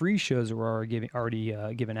to the free shows that we're already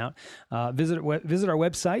given out, visit our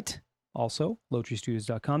website, also,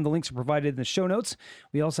 lowtreestudios.com. The links are provided in the show notes.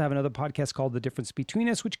 We also have another podcast called The Difference Between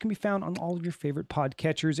Us, which can be found on all of your favorite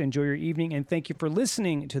podcatchers. Enjoy your evening, and thank you for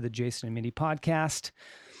listening to the Jason and Mindy podcast,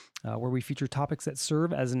 where we feature topics that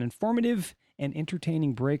serve as an informative and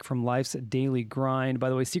entertaining break from life's daily grind. By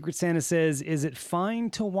the way, Secret Santa says, is it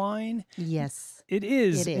fine to whine? Yes. It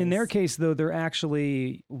is. In their case, though, they're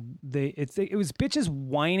actually it was bitches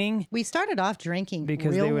whining. We started off drinking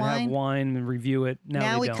because real they would wine. have wine and review it.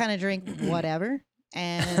 Now we don't. kind of drink whatever,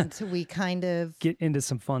 and we kind of get into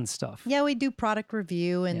some fun stuff. Yeah, we do product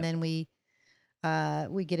review, and then we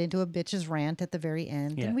get into a bitch's rant at the very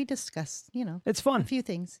end, and we discuss, it's fun. A few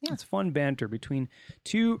things. Yeah, it's fun banter between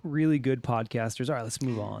 2 really good podcasters. All right, let's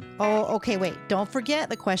move on. Oh, okay. Wait, don't forget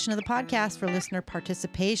the question of the podcast for listener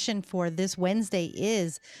participation for this Wednesday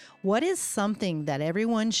is, what is something that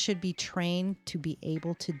everyone should be trained to be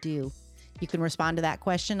able to do? You can respond to that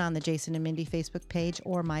question on the Jason and Mindy Facebook page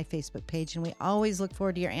or my Facebook page, and we always look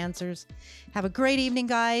forward to your answers. Have a great evening,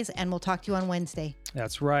 guys, and we'll talk to you on Wednesday.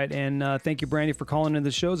 That's right, and thank you, Brandy, for calling in the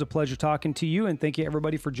show. It's a pleasure talking to you, and thank you,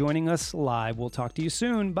 everybody, for joining us live. We'll talk to you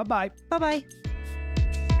soon. Bye-bye. Bye-bye.